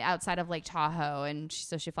outside of Lake Tahoe. And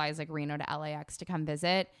she flies like Reno to LAX to come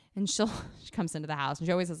visit. And she comes into the house and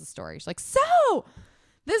she always has a story. She's like, so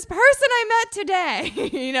this person I met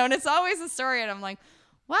today, and it's always a story. And I'm like,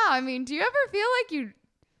 wow, I mean, do you ever feel like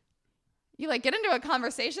you like get into a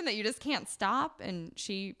conversation that you just can't stop? And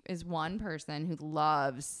she is one person who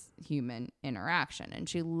loves human interaction and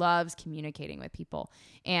she loves communicating with people.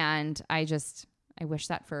 And I wish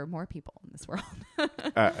that for more people in this world.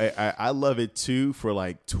 I love it too for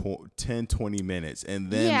like 10, 20 minutes. And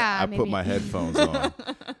then I put my headphones on.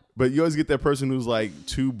 But you always get that person who's like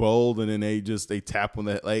too bold and then they tap on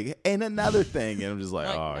that, like, and another thing. And I'm just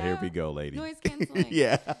like, here we go, lady. Noise canceling.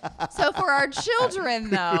 Yeah. So for our children,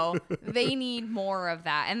 though, they need more of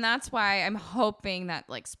that. And that's why I'm hoping that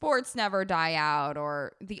like sports never die out,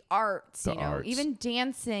 or the arts, even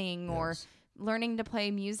dancing, or learning to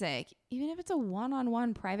play music, even if it's a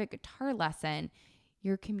one-on-one private guitar lesson,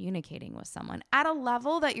 you're communicating with someone at a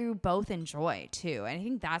level that you both enjoy too. And I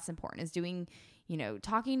think that's important, is doing,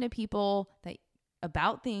 talking to people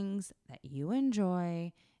about things that you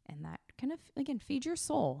enjoy and that kind of, again, feed your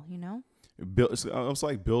soul, It's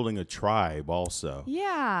like building a tribe also.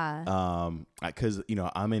 Yeah. Because,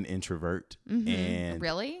 I'm an introvert. Mm-hmm. And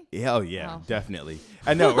really? Yeah, definitely.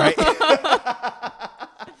 I know, right?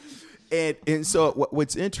 And so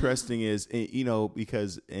what's interesting is,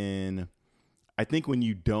 because I think when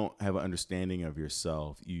you don't have an understanding of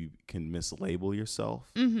yourself, you can mislabel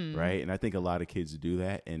yourself, right? And I think a lot of kids do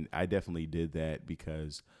that. And I definitely did that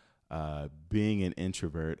because being an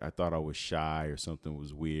introvert, I thought I was shy or something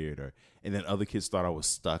was weird, and then other kids thought I was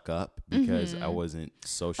stuck up because I wasn't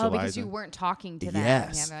socializing. Oh, because you weren't talking to them.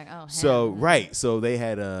 Yes. Yeah, like, oh, so right. So they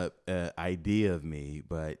had a idea of me,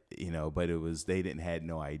 but it was they had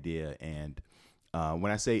no idea. And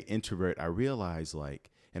when I say introvert, I realize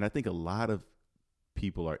and I think a lot of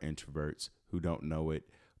people are introverts who don't know it,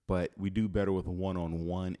 but we do better with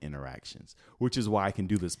one-on-one interactions, which is why I can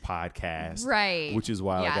do this podcast, right? Which is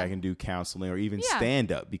why I can do counseling or even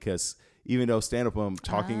stand-up, because even though stand-up, I'm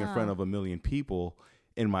talking in front of a million people,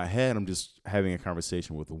 in my head, I'm just having a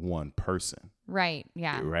conversation with one person. Right.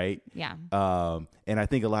 Yeah. Right. Yeah. And I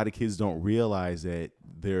think a lot of kids don't realize that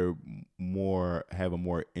they're have a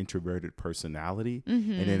more introverted personality,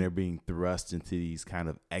 and then they're being thrust into these kind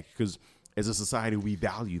of because as a society we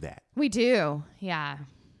value that. We do. Yeah.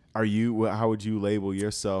 How would you label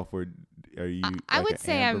yourself, or are you? I would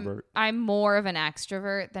say I'm more of an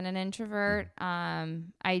extrovert than an introvert.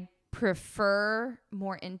 I prefer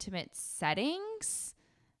more intimate settings,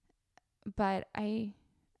 but I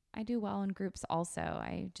do well in groups also.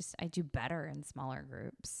 I do better in smaller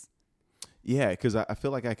groups. Yeah, because I feel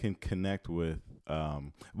like I can connect with,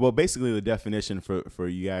 basically the definition for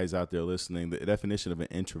you guys out there listening, the definition of an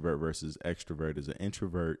introvert versus extrovert is an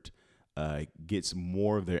introvert gets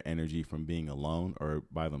more of their energy from being alone or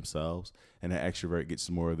by themselves, and an extrovert gets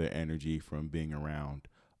more of their energy from being around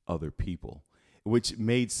other people, which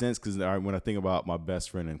made sense because when I think about my best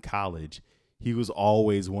friend in college, he was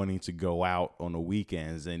always wanting to go out on the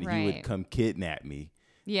weekends, and he would come kidnap me.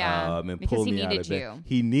 Yeah, and pull me out of bed. You.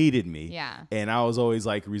 He needed me. Yeah. And I was always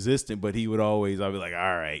resistant, but I'd be like,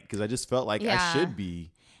 all right. Because I just felt like I should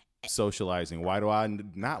be socializing. Why do I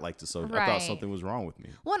not like to socialize? Right. I thought something was wrong with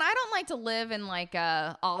me. Well, and I don't like to live in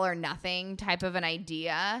a all or nothing type of an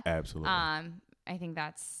idea. Absolutely. I think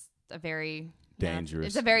that's a very dangerous.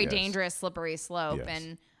 It's a very dangerous, slippery slope. Yes.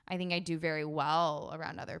 And I think I do very well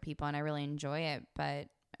around other people, and I really enjoy it. But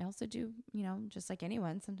I also do, just like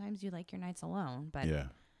anyone, sometimes you like your nights alone. But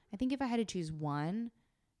I think if I had to choose one,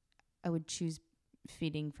 I would choose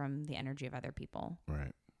feeding from the energy of other people.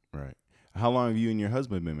 Right. How long have you and your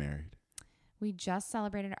husband been married? We just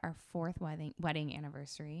celebrated our 4th wedding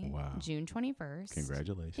anniversary. Wow. June 21st.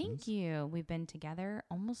 Congratulations. Thank you. We've been together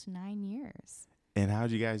almost 9 years. And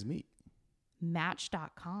how'd you guys meet?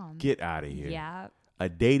 Match.com. Get out of here. Yeah. A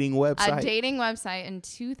dating website? A dating website in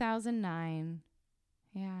 2009.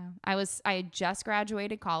 Yeah. I had just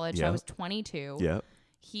graduated college. Yep. I was 22. Yep.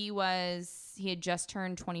 He had just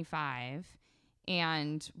turned 25.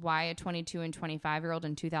 And why a 22 and 25-year-old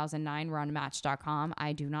in 2009 were on Match.com,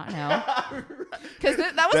 I do not know. Because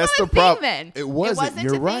that was not a thing then. It wasn't.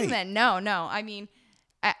 You're right. Thing then. No. I mean,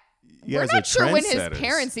 we're guys not sure when his trendsetters.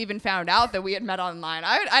 parents even found out that we had met online.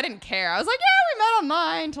 I didn't care. I was like, yeah, we met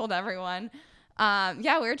online. Told everyone.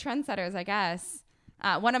 Yeah, we were trendsetters, I guess.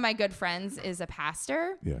 One of my good friends is a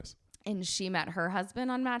pastor. Yes. And she met her husband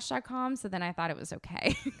on Match.com. So then I thought it was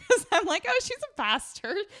okay. Because I'm like, oh, she's a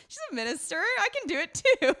pastor. She's a minister. I can do it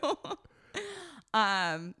too.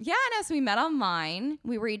 So we met online.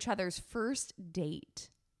 We were each other's first date.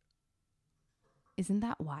 Isn't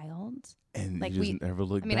that wild? And you just never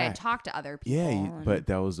looked back. I talked to other people. Yeah, but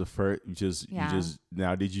that was the first.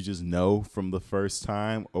 Now, did you just know from the first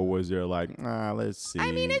time, or was there let's see?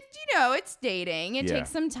 I mean, it's dating. It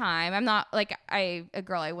takes some time. I'm not a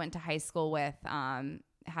girl I went to high school with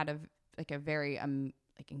had a very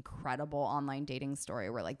incredible online dating story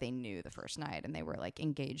where they knew the first night and they were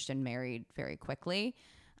engaged and married very quickly,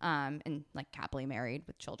 and happily married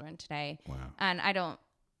with children today. Wow.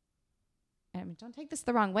 And don't take this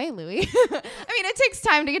the wrong way, Louie. It takes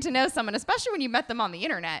time to get to know someone, especially when you met them on the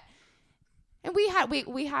internet. And we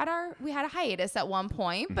had a hiatus at one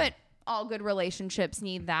point, but all good relationships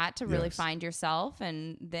need that to really find yourself.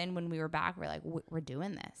 And then when we were back, we're like, we're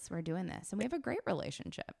doing this, and we have a great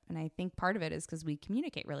relationship. And I think part of it is because we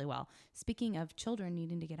communicate really well. Speaking of children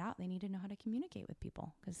needing to get out, they need to know how to communicate with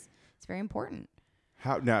people because it's very important.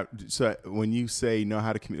 How now? So when you say know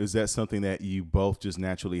how to communicate, is that something that you both just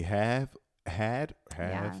naturally had,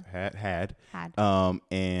 and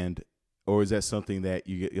or is that something that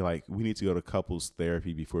you're like, we need to go to couples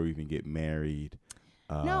therapy before we even get married?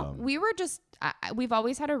 No, we were just, we've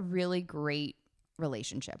always had a really great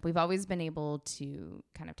relationship. We've always been able to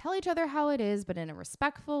kind of tell each other how it is, but in a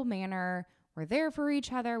respectful manner. We're there for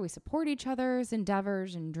each other. We support each other's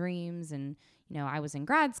endeavors and dreams. And, you know, I was in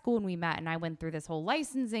grad school and we met, and I went through this whole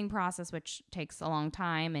licensing process, which takes a long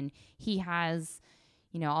time. And he has,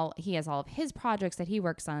 you know, he has all of his projects that he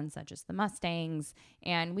works on, such as the Mustangs,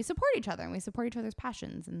 and we support each other and we support each other's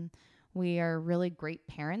passions. And we are really great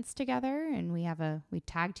parents together, and we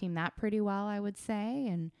tag team that pretty well, I would say.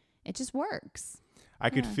 And it just works. I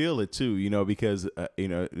could feel it too, you know, because, you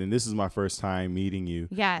know, and this is my first time meeting you.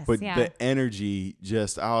 Yes. But the energy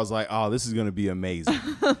I was like, oh, this is going to be amazing,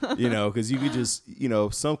 you know, because you could just, you know,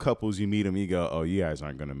 some couples you meet them, you go, oh, you guys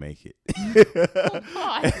aren't going to make it.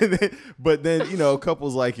 But then, you know,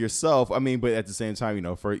 couples like yourself, I mean, but at the same time, you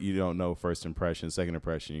know, you don't know first impression, second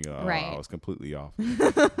impression, you go, oh, right. I was completely off.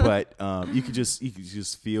 But you could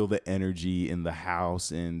just feel the energy in the house,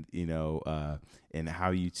 and, you know, and how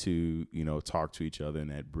you two, you know, talk to each other in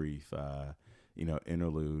that brief, you know,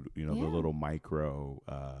 interlude, you know, the little micro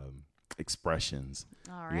expressions.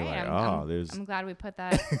 All right. Like, I'm glad we put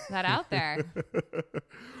that out there.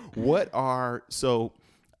 So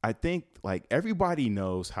I think like everybody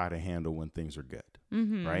knows how to handle when things are good,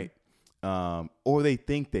 right? Or they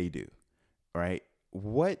think they do, right?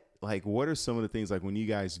 What are some of the things, like when you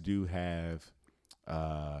guys do have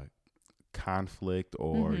conflict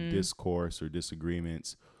or discourse or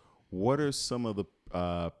disagreements, what are some of the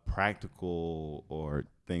practical or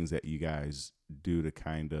things that you guys do to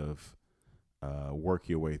kind of work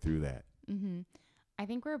your way through that? I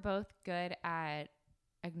think we're both good at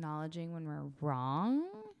acknowledging when we're wrong.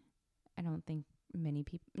 I don't think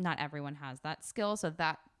not everyone has that skill, so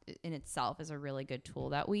that in itself is a really good tool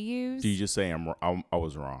that we use. Do you just say I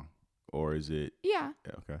was wrong? Or is it? Yeah.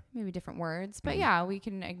 Okay. Maybe different words. But yeah, we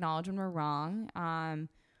can acknowledge when we're wrong.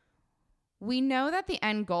 We know that the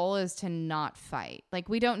end goal is to not fight. Like,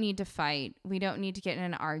 we don't need to fight. We don't need to get in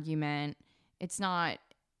an argument. It's not,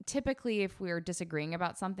 typically, if we're disagreeing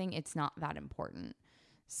about something, it's not that important.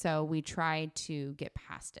 So we try to get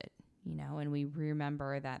past it, you know, and we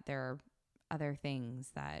remember that there are other things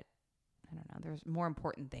that, I don't know, there's more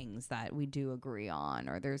important things that we do agree on,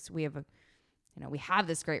 or we have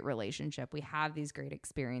this great relationship. We have these great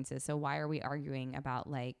experiences. So why are we arguing about,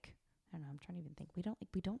 like, I don't know, I'm trying to even think.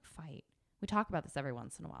 We don't fight. We talk about this every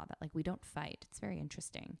once in a while, that like we don't fight. It's very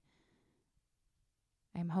interesting.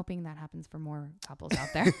 I'm hoping that happens for more couples out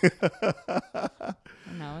there.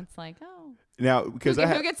 I know, it's like, oh. Now, because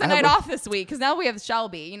who gets a night off this week? Because now we have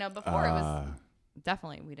Shelby. You know, before it was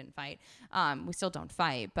definitely we didn't fight. We still don't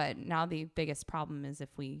fight, but now the biggest problem is if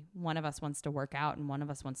one of us wants to work out and one of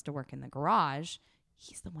us wants to work in the garage,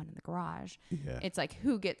 he's the one in the garage. Yeah. It's like,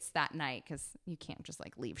 who gets that night? Because you can't just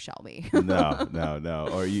like leave Shelby. No.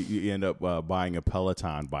 Or you end up buying a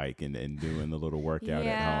Peloton bike and doing the little workout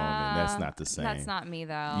at home, and that's not the same. That's not me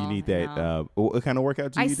though. You need that. What kind of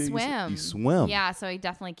workout do you do? Swim. You swim. Yeah, so I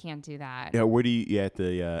definitely can't do that. Yeah, where do you at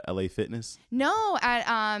the LA Fitness? No,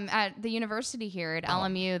 at the university here at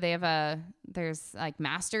LMU, they have there's like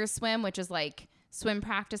Masters Swim, which is like swim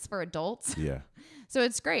practice for adults. Yeah. So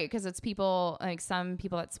it's great because it's people, like some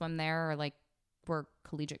people that swim there are like, were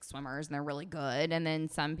collegiate swimmers and they're really good. And then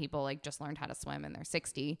some people like just learned how to swim and they're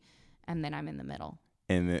 60. And then I'm in the middle.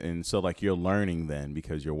 And so like you're learning then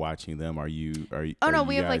because you're watching them. Are you? Oh no,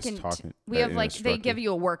 we have like we have like they give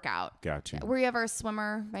you a workout. Gotcha. Were you ever a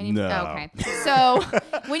swimmer? No. Okay. So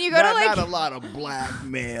when you go to like, not a lot of black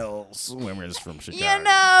male swimmers from Chicago. You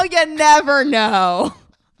know, you never know.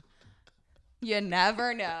 You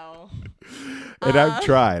never know. And I've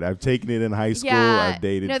tried. I've taken it in high school. I've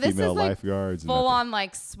dated female lifeguards. Full on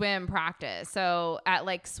like swim practice. So at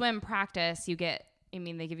like swim practice, they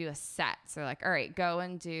give you a set. So like, all right, go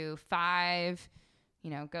and do 5,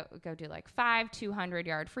 go do like 5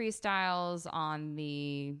 200-yard freestyles on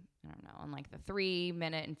on like the 3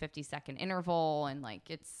 minute and 50-second interval. And like,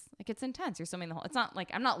 it's intense. You're swimming the whole, it's not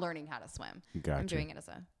like, I'm not learning how to swim. Gotcha. I'm doing it as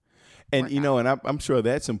a And workout. and I'm sure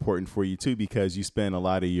that's important for you too, because you spend a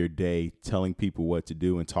lot of your day telling people what to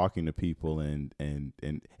do and talking to people, and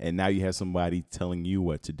now you have somebody telling you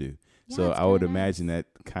what to do. Yeah, so I would nice. imagine that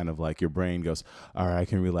kind of like your brain goes, all right, I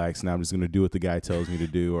can relax now. I'm just going to do what the guy tells me to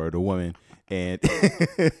do, or the woman, and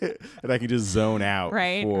and I can just zone out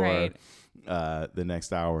for the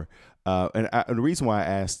next hour. And the reason why I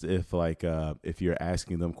asked if you're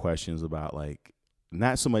asking them questions about like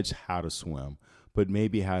not so much how to swim, but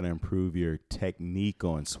maybe how to improve your technique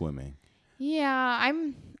on swimming. Yeah,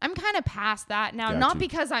 I'm kind of past that now. Got Not you.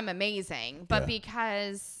 because I'm amazing, but Yeah.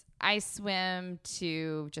 because I swim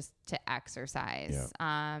to exercise.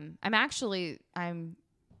 Yeah. I'm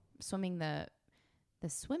swimming the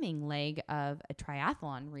swimming leg of a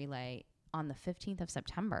triathlon relay on the 15th of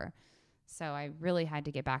September. So I really had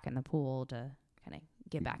to get back in the pool to kind of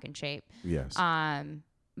get back in shape. Yes.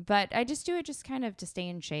 But I just do it just kind of to stay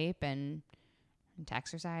in shape and to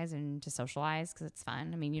exercise and to socialize because it's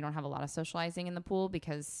fun. I mean, you don't have a lot of socializing in the pool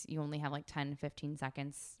because you only have like 10, 15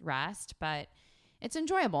 seconds rest, but it's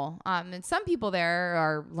enjoyable. And some people there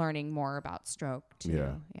are learning more about stroke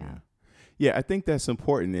too. Yeah, I think that's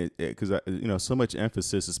important because so much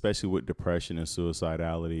emphasis, especially with depression and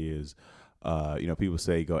suicidality, is people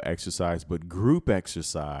say go exercise, but group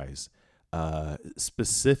exercise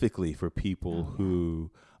specifically for people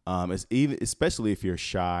who, especially if you're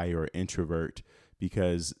shy or introvert,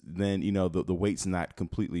 because then the weight's not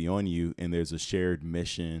completely on you, and there's a shared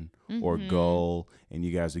mission or goal, and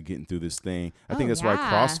you guys are getting through this thing. I think that's why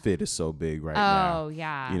CrossFit is so big right now. Oh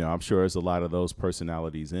yeah. I'm sure there's a lot of those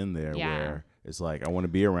personalities in there where it's like I want to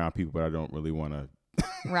be around people, but I don't really want to.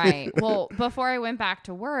 Right. Well, before I went back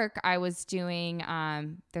to work, I was doing,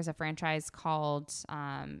 there's a franchise called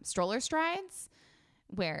Stroller Strides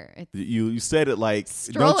where it's You said it like,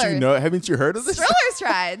 Stroller. Don't you know? Haven't you heard of this? Stroller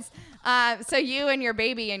Strides. So you and your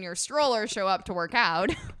baby and your stroller show up to work out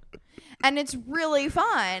and it's really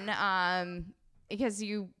fun. Because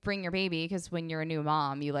you bring your baby, because when you're a new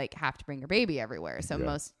mom, you like have to bring your baby everywhere. So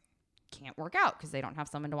most can't work out because they don't have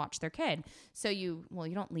someone to watch their kid. So you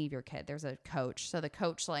don't leave your kid. There's a coach. So the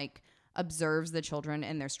coach like observes the children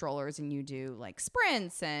in their strollers, and you do like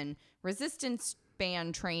sprints and resistance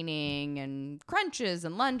band training and crunches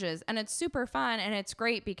and lunges. And it's super fun. And it's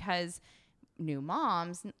great because new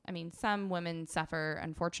moms, I mean, some women suffer,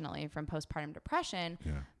 unfortunately, from postpartum depression,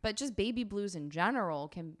 but just baby blues in general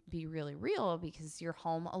can be really real because you're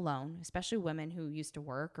home alone, especially women who used to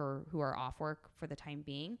work or who are off work for the time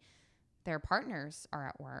being. Their partners are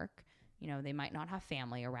at work, they might not have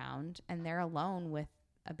family around, and they're alone with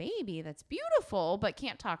a baby that's beautiful, but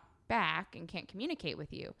can't talk back and can't communicate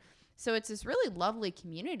with you. So it's this really lovely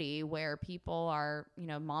community where people are,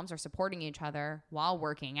 moms are supporting each other while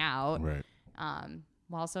working out, Right.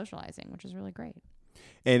 While socializing, which is really great.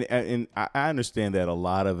 And I understand that a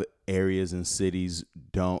lot of areas and cities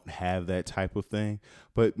don't have that type of thing,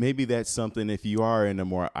 but maybe that's something, if you are in a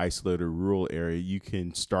more isolated rural area, you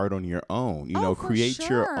can start on your own, create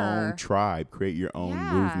your own tribe, create your own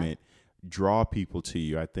movement, draw people to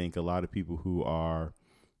you. I think a lot of people who are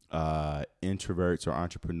introverts or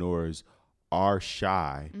entrepreneurs are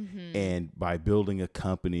shy, and by building a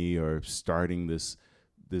company or starting this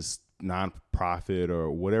nonprofit or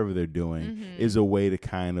whatever they're doing is a way to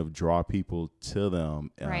kind of draw people to them,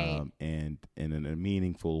 and in a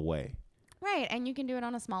meaningful way. Right. And you can do it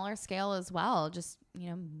on a smaller scale as well. Just,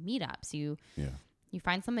 meetups. You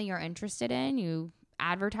find something you're interested in, you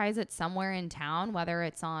advertise it somewhere in town, whether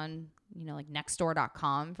it's on, like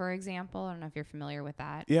nextdoor.com, for example. I don't know if you're familiar with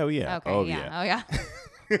that. Yeah. Yeah. Okay. Oh, yeah.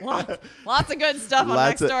 Lots of good stuff on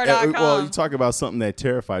Lots nextdoor.com. Well, you talk about something that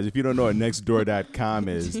terrifies. If you don't know what nextdoor.com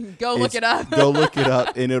is, Go look it up. Go look it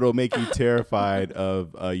up, and it'll make you terrified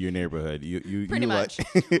of your neighborhood. You Pretty much.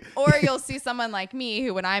 Or you'll see someone like me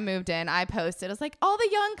who, when I moved in, I posted, I was like, all the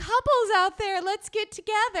young couples out there, let's get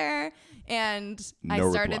together. And No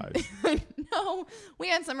I started. replies. No, we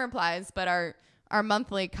had some replies, but our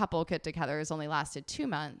monthly couple get together has only lasted 2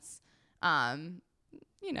 months.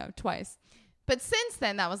 Twice. But since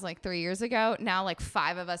then, that was like 3 years ago. Now, like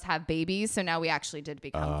 5 of us have babies. So now we actually did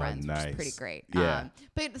become friends, nice. which is pretty great. Yeah.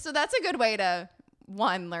 But so that's a good way to,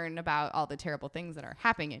 learn about all the terrible things that are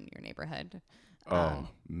happening in your neighborhood.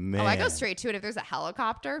 Man. I go straight to it. If there's a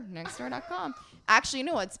helicopter, nextdoor.com. Actually, you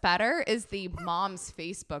know what's better is the mom's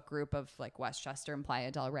Facebook group of like Westchester and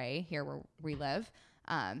Playa del Rey, here where we live.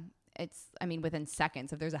 Within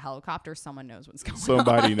seconds, if there's a helicopter, someone knows what's going on.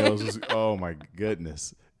 Somebody knows. Oh my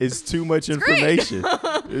goodness. It's too much information.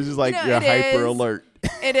 It's just like you're hyper alert.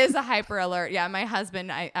 It is a hyper alert. Yeah. My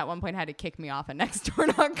husband, at one point had to kick me off of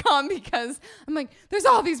nextdoor.com because I'm like, there's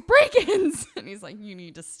all these break-ins. And he's like, you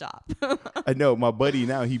need to stop. I know. My buddy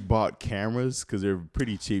now, he bought cameras because they're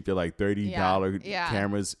pretty cheap. They're like $30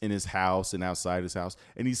 cameras in his house and outside his house.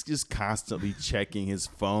 And he's just constantly checking his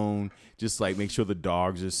phone, just like make sure the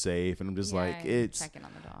dogs are safe. And I'm just like, it's, checking on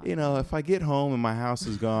the dog. If I get home and my house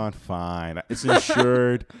is gone, fine. It's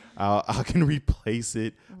insured. I can replace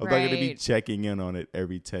it. I'm not going to be checking in on it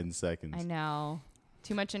every 10 seconds. I know.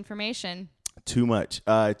 Too much information. Too much.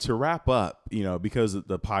 To wrap up, because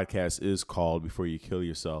the podcast is called Before You Kill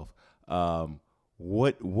Yourself.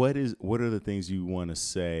 What are the things you want to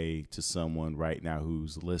say to someone right now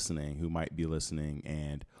who's listening, who might be listening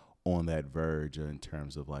and on that verge in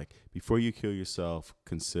terms of like, before you kill yourself,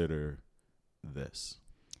 consider this?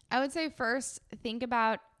 I would say first, think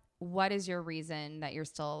about what is your reason that you're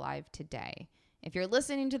still alive today. If you're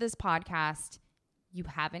listening to this podcast, you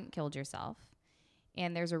haven't killed yourself.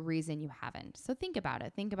 And there's a reason you haven't. So think about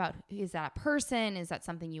it. Think about, is that a person? Is that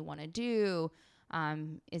something you want to do?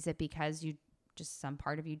 Is it because some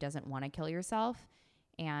part of you doesn't want to kill yourself?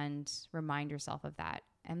 And remind yourself of that.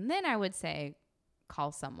 And then I would say,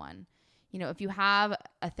 call someone. If you have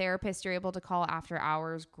a therapist you're able to call after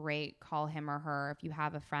hours, great. Call him or her. If you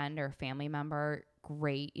have a friend or a family member,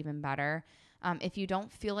 great, even better. If you don't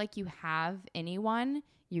feel like you have anyone,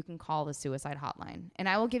 you can call the suicide hotline. And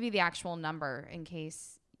I will give you the actual number in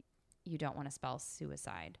case you don't want to spell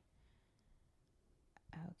suicide.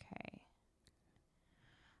 Okay.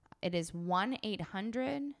 It is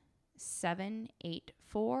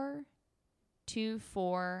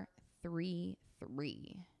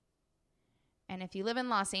 1-800-784-2433. And if you live in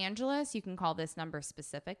Los Angeles, you can call this number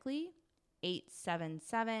specifically,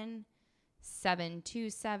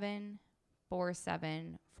 877-727-4747.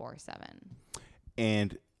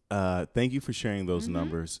 And thank you for sharing those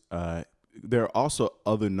numbers. There are also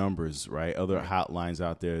other numbers, right? Other hotlines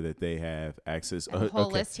out there that they have access. A whole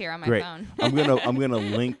list here on my phone. I'm gonna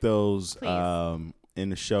link those in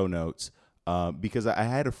the show notes because I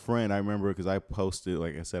had a friend. I remember because I posted,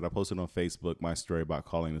 like I said, on Facebook my story about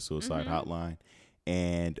calling the suicide hotline,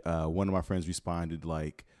 and one of my friends responded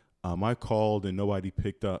like, "I called and nobody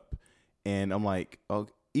picked up," and I'm like, "Oh."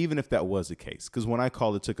 Even if that was the case, because when I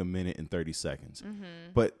called, it took 1 minute and 30 seconds.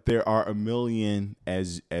 But there are a million,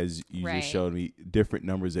 as you just showed me, different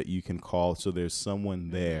numbers that you can call. So there's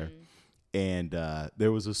someone there. And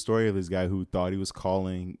there was a story of this guy who thought he was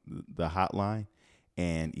calling the hotline,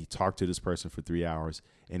 and he talked to this person for 3 hours.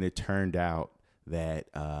 And it turned out that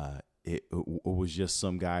it was just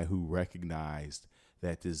some guy who recognized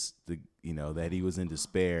that that he was in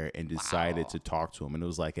despair and decided to talk to him. And it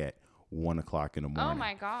was like at 1 o'clock in the morning. Oh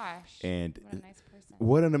my gosh. And what a nice person.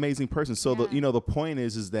 What an amazing person. So the point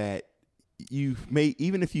is that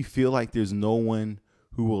even if you feel like there's no one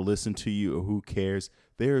who will listen to you or who cares,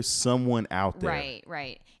 there's someone out there.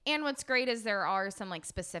 Right. And what's great is there are some like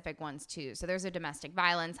specific ones too. So there's a domestic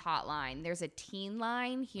violence hotline. There's a teen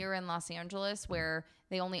line here in Los Angeles where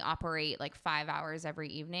they only operate like 5 hours every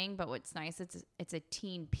evening. But what's nice, it's a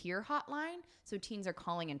teen peer hotline. So teens are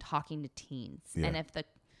calling and talking to teens. Yeah. And if the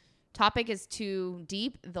topic is too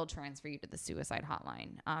deep, they'll transfer you to the suicide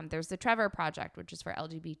hotline. There's the Trevor Project, which is for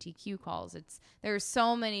LGBTQ calls. There's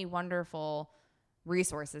so many wonderful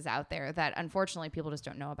resources out there that unfortunately people just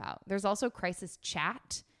don't know about. There's also Crisis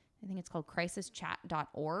Chat. I think it's called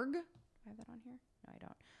crisischat.org. Do I have that on here? No, I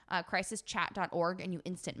don't. Crisischat.org, and you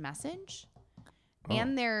instant message. Oh.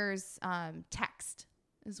 And there's text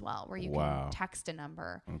as well, where you can text a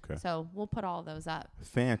number. Okay. So we'll put all those up.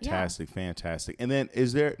 Fantastic. And then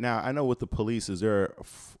now I know with the police, is there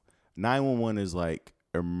 911 is like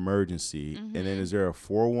emergency, and then is there a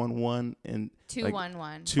 411 and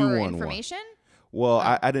 211 for information? Well,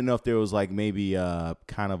 I didn't know if there was like maybe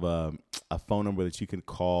kind of a phone number that you can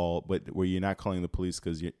call, but where you're not calling the police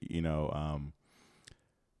because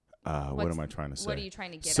what am I trying to say? What are you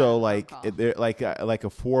trying to get? So like they're like a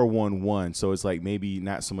 411. So it's like maybe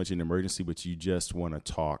not so much an emergency, but you just want to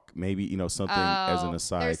talk. Maybe something as an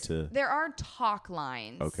aside to. There are talk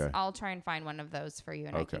lines. Okay. I'll try and find one of those for you,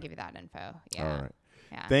 and I can give you that info. Yeah. All right.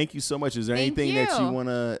 Yeah. Thank you so much. Is there anything that you want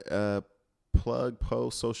to plug,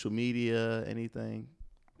 post, social media, anything?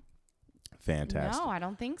 Fantastic. No, I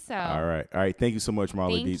don't think so. All right. Thank you so much,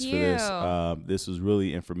 Marla Dietz, for this. This was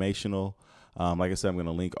really informational. Like I said, I'm going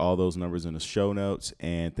to link all those numbers in the show notes.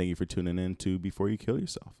 And thank you for tuning in to Before You Kill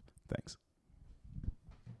Yourself. Thanks.